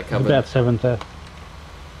 8,000. Yeah, that covered. About 7,000.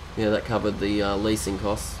 Yeah, that covered the leasing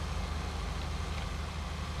costs.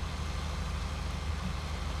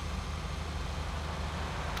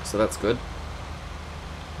 So that's good.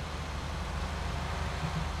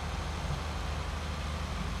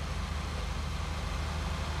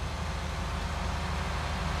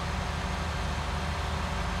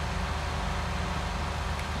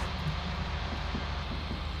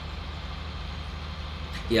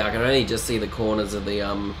 Yeah, I can only just see the corners of the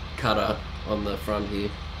cutter on the front here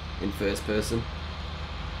in first person.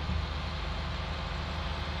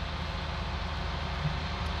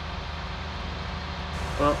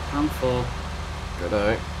 Well, I'm full.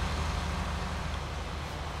 Good.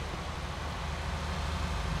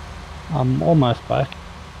 I'm almost back.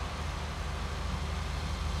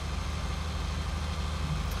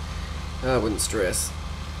 I wouldn't stress.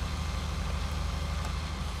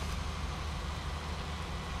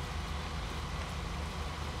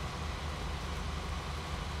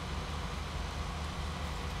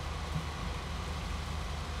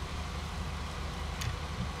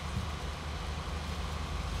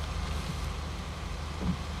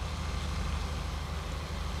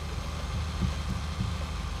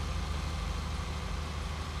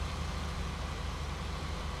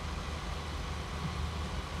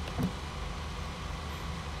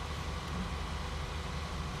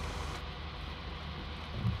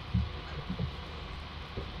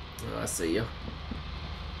 I see you.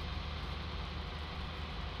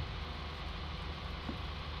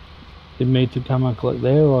 Did me to come and collect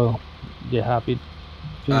there, or you happy? to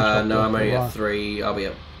finish up No, the I'm only run? at 3. I'll be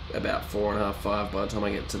at about 4.5, 5 by the time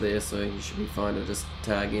I get to there, so you should be fine to just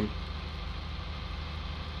tag in.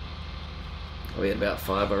 I'll be at about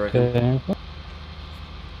 5, I reckon. Okay.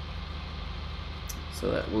 So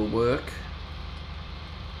that will work.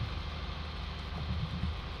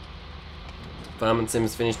 Farming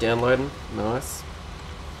Sim's finished downloading. Nice.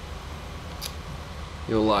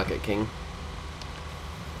 You'll like it, King.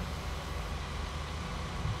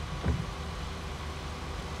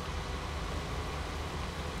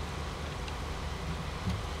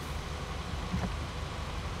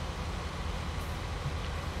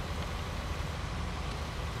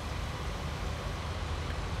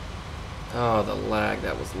 Oh, the lag,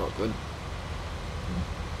 that was not good.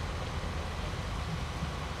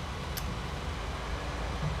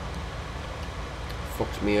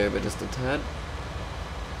 Fucked me over just a tad.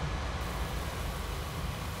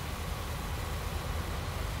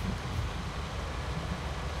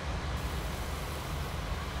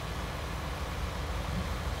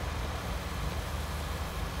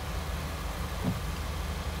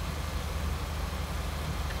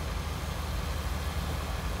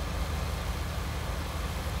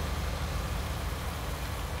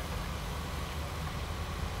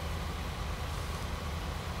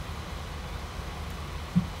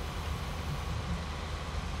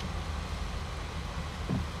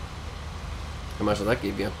 How much did that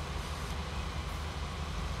give you?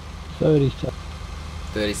 37.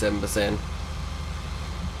 37%.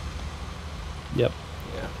 Yep.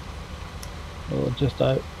 Yeah. Well, just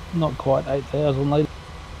not quite 8,000 litres.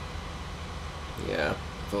 Yeah.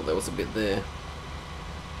 I thought there was a bit there.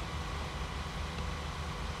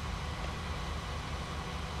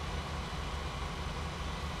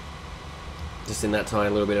 Just in that tiny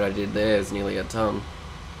little bit I did there is nearly a ton.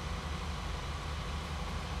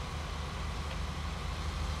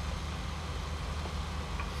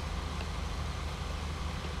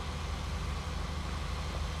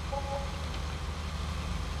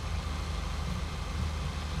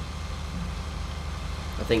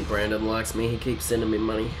 I think Brandon likes me. He keeps sending me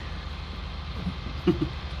money.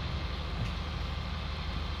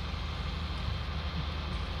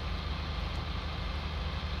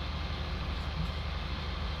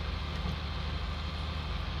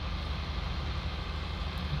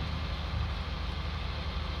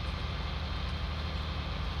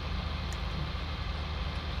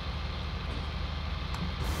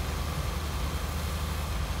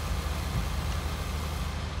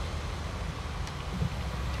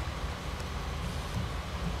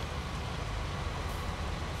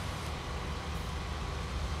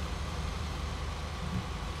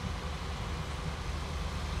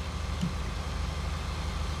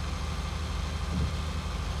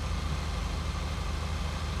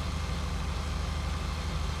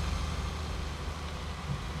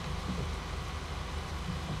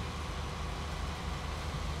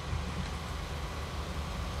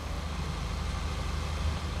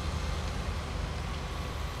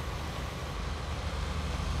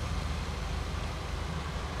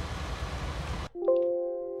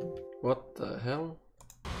 What the hell?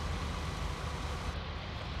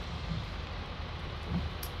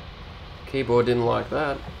 Keyboard didn't like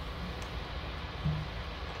that.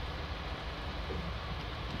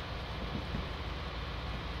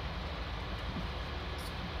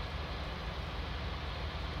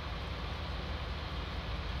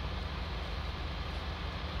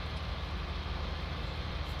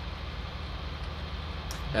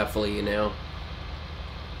 How full are you now?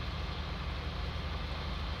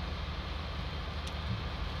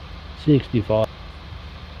 $65.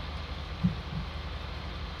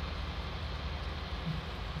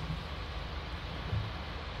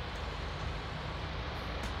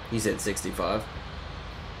 You said 65.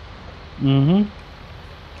 Mm-hmm.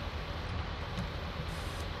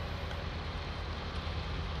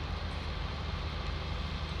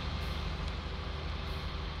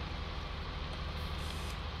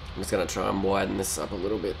 I'm just gonna try and widen this up a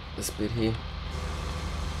little bit, this bit here.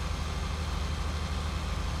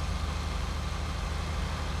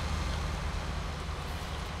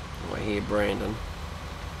 I hear Brandon.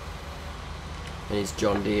 And his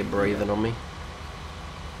John Deere breathing on me.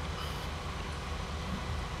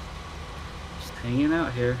 Just hanging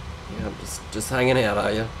out here. Yeah, just hanging out,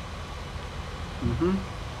 are you? Mm-hmm.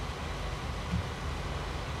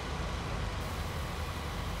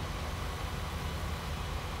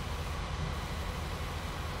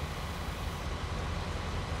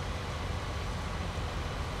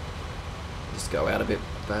 Just go out a bit,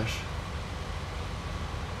 Bash.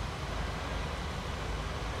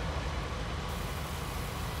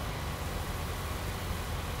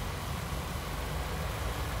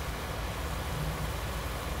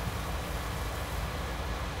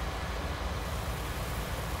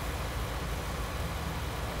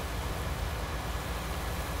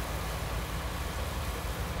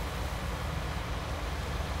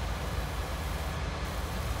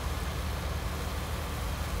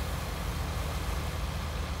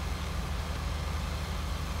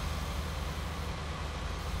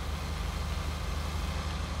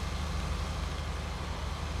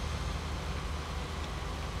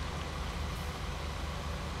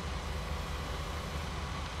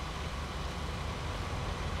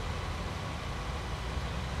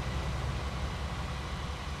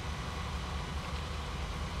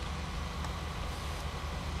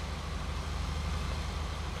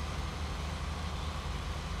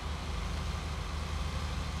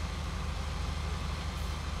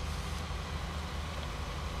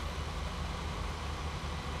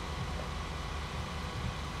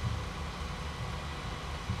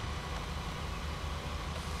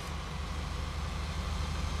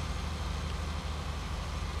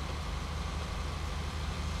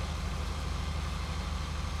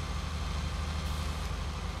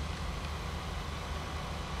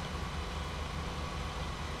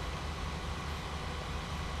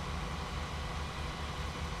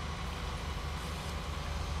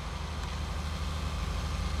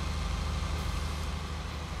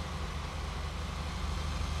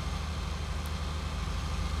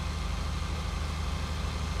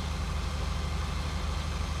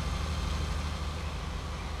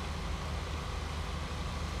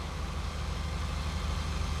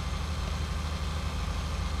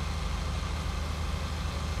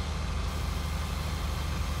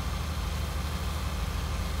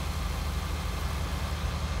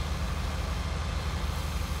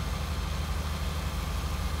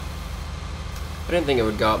 I didn't think it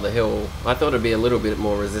would go up the hill. I thought it'd be a little bit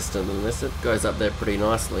more resistant than this. It goes up there pretty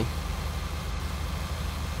nicely.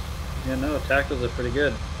 Yeah, no, tackles are pretty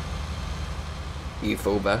good. You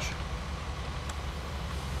full, Bash?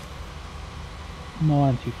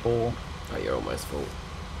 94. Oh, you're almost full.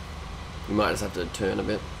 You might just have to turn a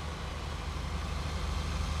bit.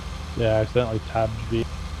 Yeah, I accidentally tabbed V.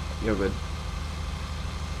 You're good.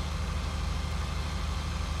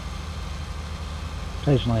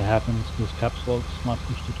 Occasionally happens because caps locks might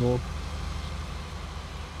push to talk.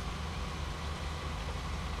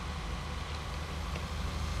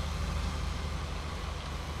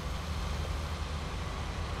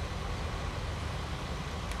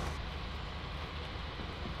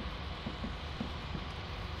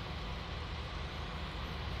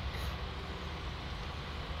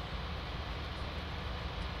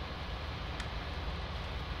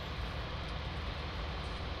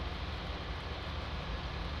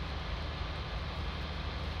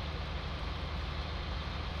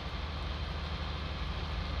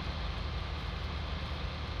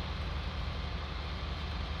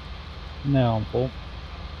 Now I'm full.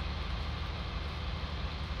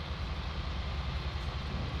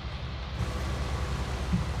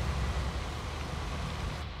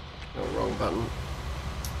 Oh, wrong button.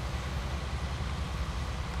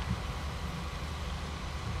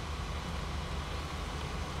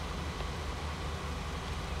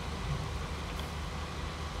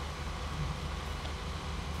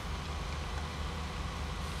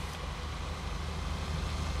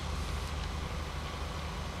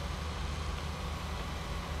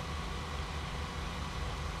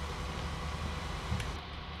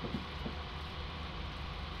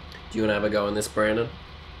 Do you want to have a go in this, Brandon?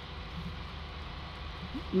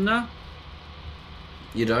 No.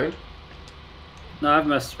 You don't? No, I've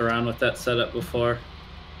messed around with that setup before.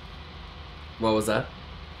 What was that?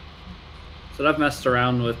 So I've messed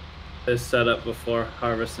around with this setup before,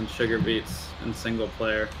 harvesting sugar beets in single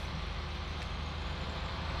player.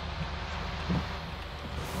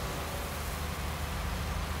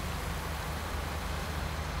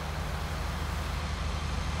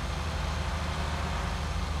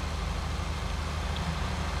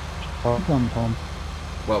 Try one, Tom.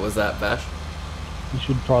 What was that, Bash? You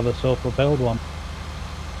should try the self-propelled one.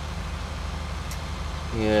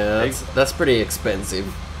 Yeah, that's pretty expensive.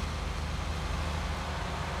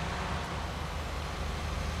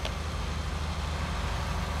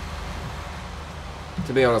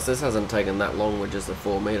 To be honest, this hasn't taken that long with just a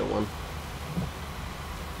 4-meter one.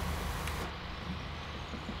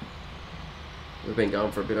 We've been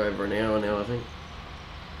going for a bit over an hour now, I think.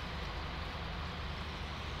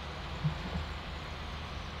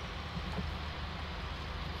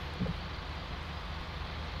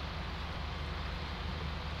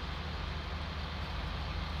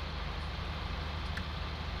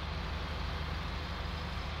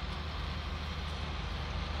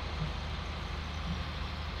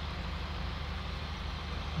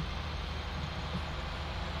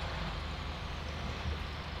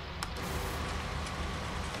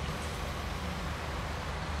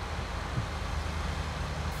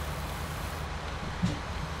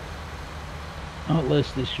 At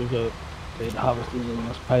least this sugar beet harvesting isn't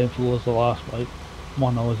as painful as the last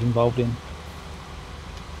one I was involved in.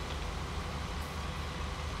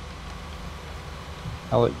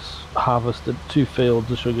 Alex harvested 2 fields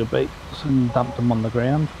of sugar beets and dumped them on the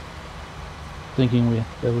ground, thinking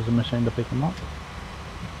there was a machine to pick them up.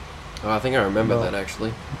 Oh, I think I remember that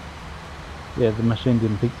actually. Yeah, the machine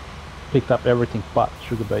didn't picked up everything but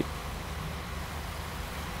sugar beet.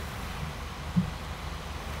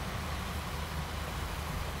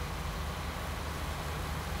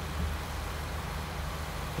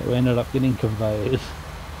 We ended up getting conveyors,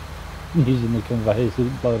 using the conveyors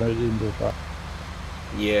to load it into the truck.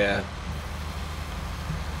 Yeah.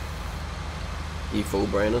 You full,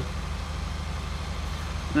 Brandon?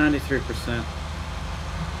 93%.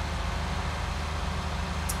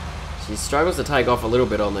 She struggles to take off a little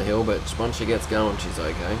bit on the hill, but once she gets going, she's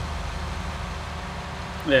okay.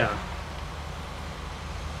 Yeah.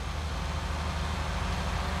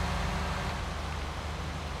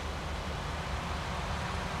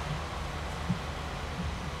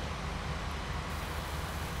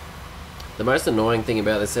 The most annoying thing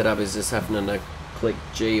about this setup is just having to click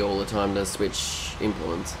G all the time to switch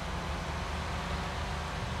implements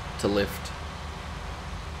to lift.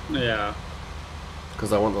 Yeah.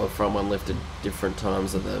 Because I want the front one lifted different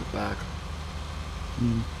times than the back.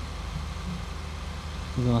 I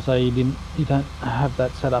was gonna say you don't have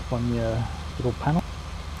that set up on your little panel.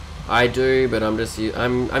 I do, but I'm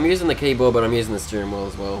using the keyboard, but I'm using the steering wheel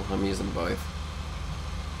as well. I'm using both.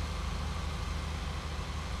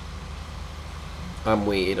 I'm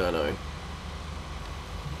weird, I know.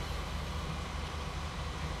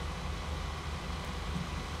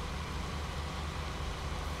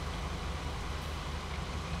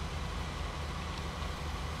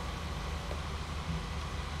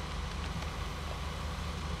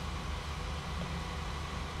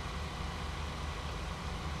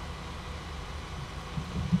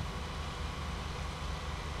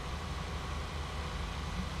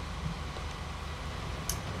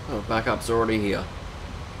 Oh, backup's already here.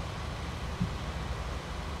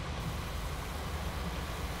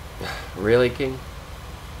 Really, King?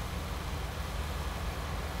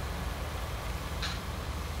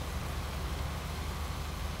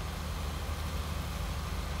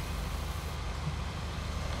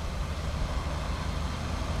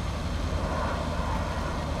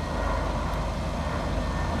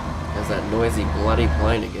 There's that noisy bloody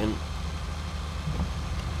plane again.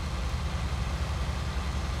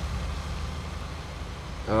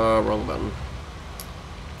 Oh, wrong button.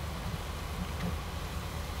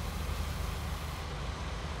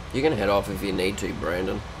 You can head off if you need to,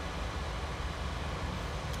 Brandon.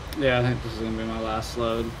 Yeah, I think this is going to be my last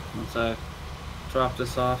load once I drop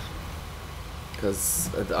this off. Because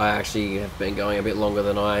I actually have been going a bit longer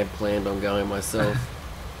than I planned on going myself.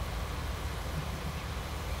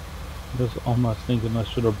 I was almost thinking I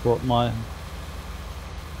should have brought my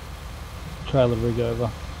trailer rig over.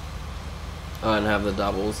 Oh, and have the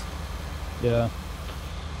doubles. Yeah.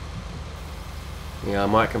 Yeah, I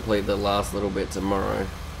might complete the last little bit tomorrow.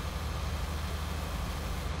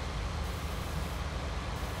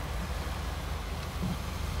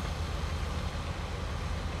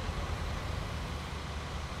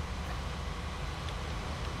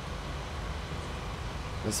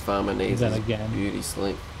 This farmer needs Then his again, beauty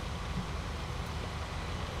sleep.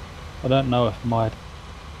 I don't know if my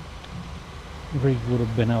rig would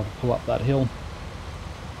have been able to pull up that hill.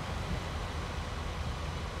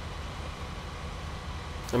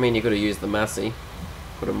 I mean, you could have used the Massey.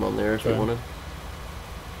 Put him on there if you True. wanted.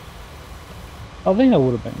 I think I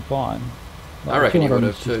would have been fine. I reckon you would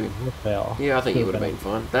have 260 too. horsepower Yeah, I think you would have been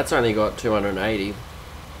fine. That's only got 280.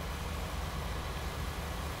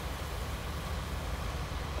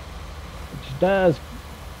 Which does...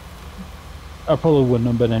 I probably wouldn't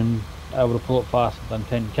have been able to pull it faster than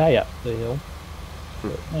 10k up the hill.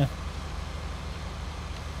 But, yeah.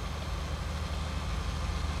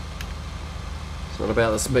 It's not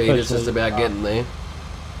about the speed, it's just Especially, about getting there.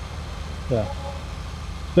 Yeah.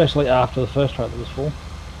 Especially after the first trailer was full.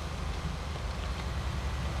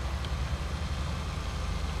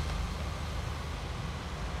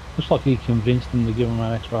 Looks like he convinced them to give him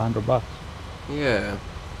an extra $100. Yeah.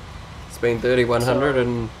 It's been 3,100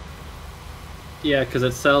 and... Yeah, because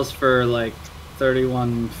it sells for like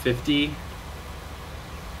 $3,150,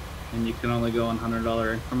 and you can only go in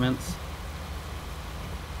 $100 increments.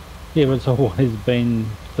 Yeah, but it's always been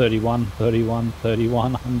 31, 31,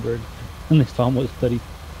 3100, and this time was 30.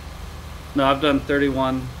 No, I've done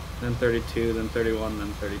 31, then 32, then 31, then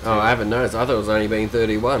 32. Oh, I haven't noticed. I thought it was only been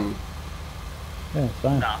 31. Yeah,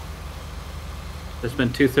 same. No. There's been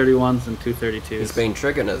 231s and 232s. He's been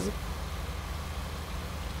tricking us.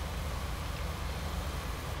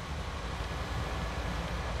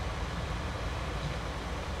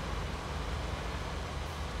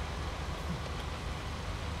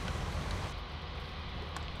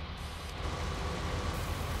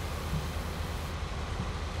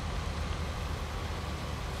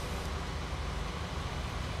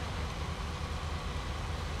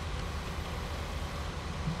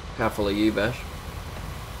 How full are you, Bash?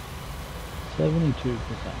 72%.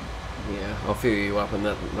 Yeah, I'll fill you up and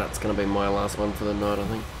that's going to be my last one for the night, I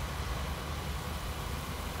think.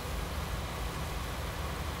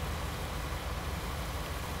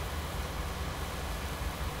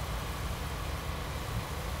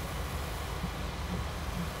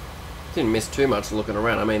 Didn't miss too much looking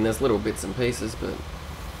around. I mean, there's little bits and pieces, but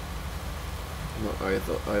I'm not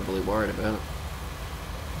overly worried about it.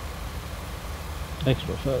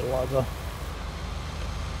 Extra fertilizer.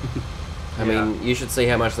 I mean, you should see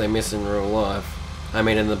how much they miss in real life. I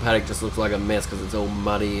mean, and the paddock just looks like a mess because it's all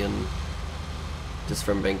muddy and just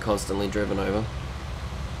from being constantly driven over.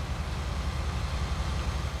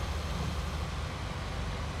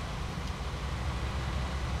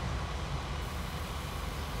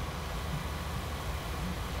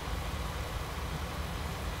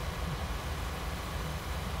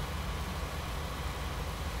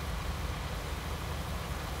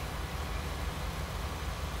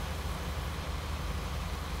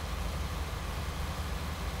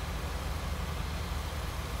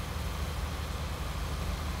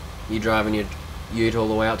 You driving your ute all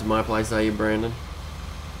the way out to my place, are you, Brandon?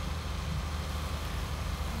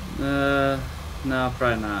 No,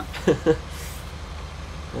 probably not.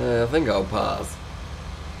 I think I'll pass.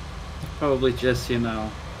 Probably just,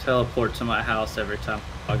 teleport to my house every time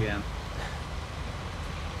I log in.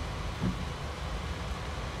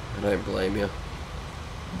 I don't blame you.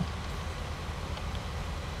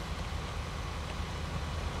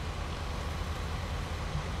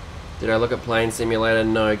 Did I look at Plane Simulator?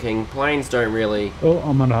 No, King. Planes don't really... Oh,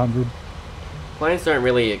 I'm at 100. Planes don't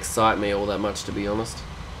really excite me all that much, to be honest.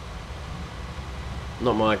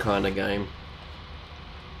 Not my kind of game.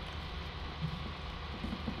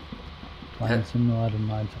 Plane Simulator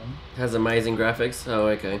 19. Has amazing graphics? Oh,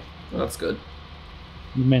 okay. That's good.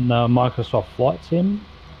 You mean the Microsoft Flight Sim?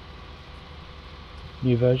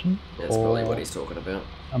 New version? That's probably what he's talking about.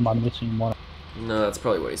 Am I missing one? No, that's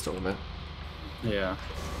probably what he's talking about. Yeah.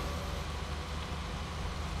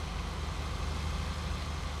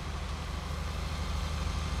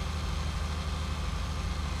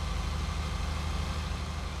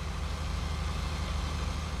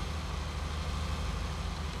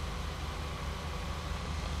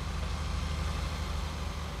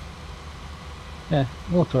 Yeah,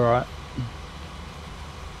 it looks alright.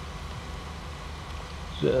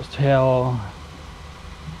 Just how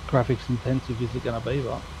graphics intensive is it going to be,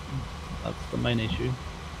 but that's the main issue.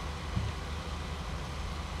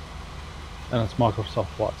 And it's Microsoft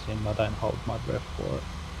Flight Sim, I don't hold my breath for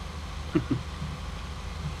it.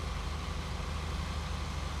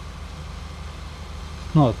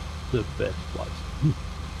 Not the best flight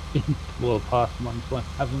sim. Well, past ones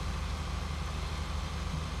haven't.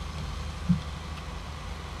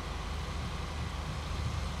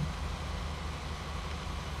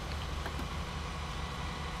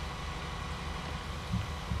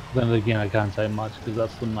 Then again, I can't say much because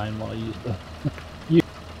that's the main one I used to.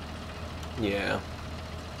 Yeah.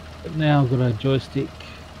 But now I've got a joystick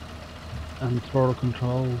and throttle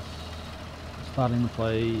controls. Starting to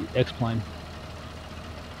play X-Plane.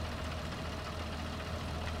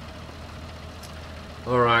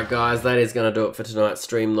 Alright guys, that is going to do it for tonight's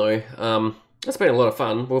stream though. It's been a lot of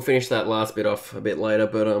fun. We'll finish that last bit off a bit later,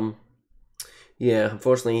 but yeah,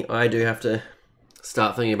 unfortunately I do have to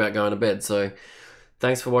start thinking about going to bed, so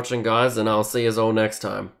thanks for watching guys, and I'll see you all next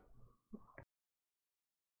time.